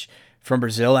page from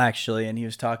Brazil, actually, and he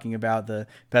was talking about the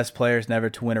best players never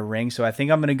to win a ring. So I think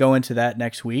I'm going to go into that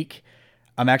next week.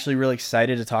 I'm actually really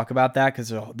excited to talk about that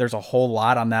because there's a whole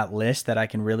lot on that list that I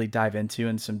can really dive into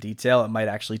in some detail. It might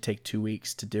actually take 2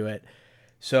 weeks to do it.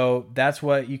 So that's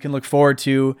what you can look forward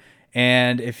to.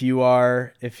 And if you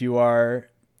are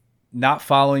not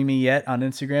following me yet on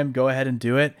Instagram, go ahead and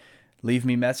do it. Leave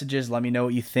me messages. Let me know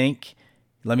what you think.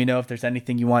 Let me know if there's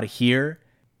anything you want to hear.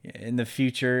 In the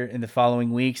future, in the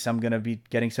following weeks, I'm going to be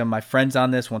getting some of my friends on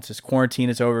this. Once this quarantine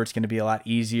is over, it's going to be a lot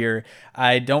easier.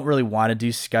 I don't really want to do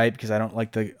Skype because I don't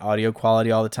like the audio quality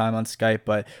all the time on Skype.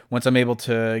 But once I'm able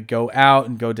to go out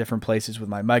and go different places with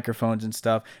my microphones and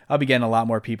stuff, I'll be getting a lot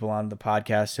more people on the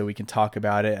podcast so we can talk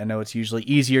about it. I know it's usually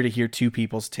easier to hear two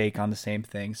people's take on the same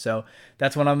thing. So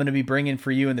that's what I'm going to be bringing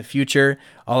for you in the future.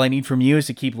 All I need from you is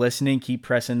to keep listening, keep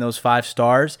pressing those 5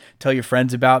 stars, tell your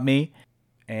friends about me.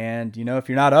 And, if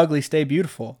you're not ugly, stay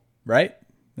beautiful, right?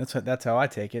 That's how I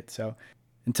take it. So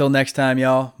until next time,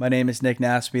 y'all, my name is Nick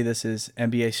Nasby. This is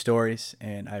NBA Stories,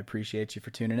 and I appreciate you for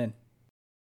tuning in.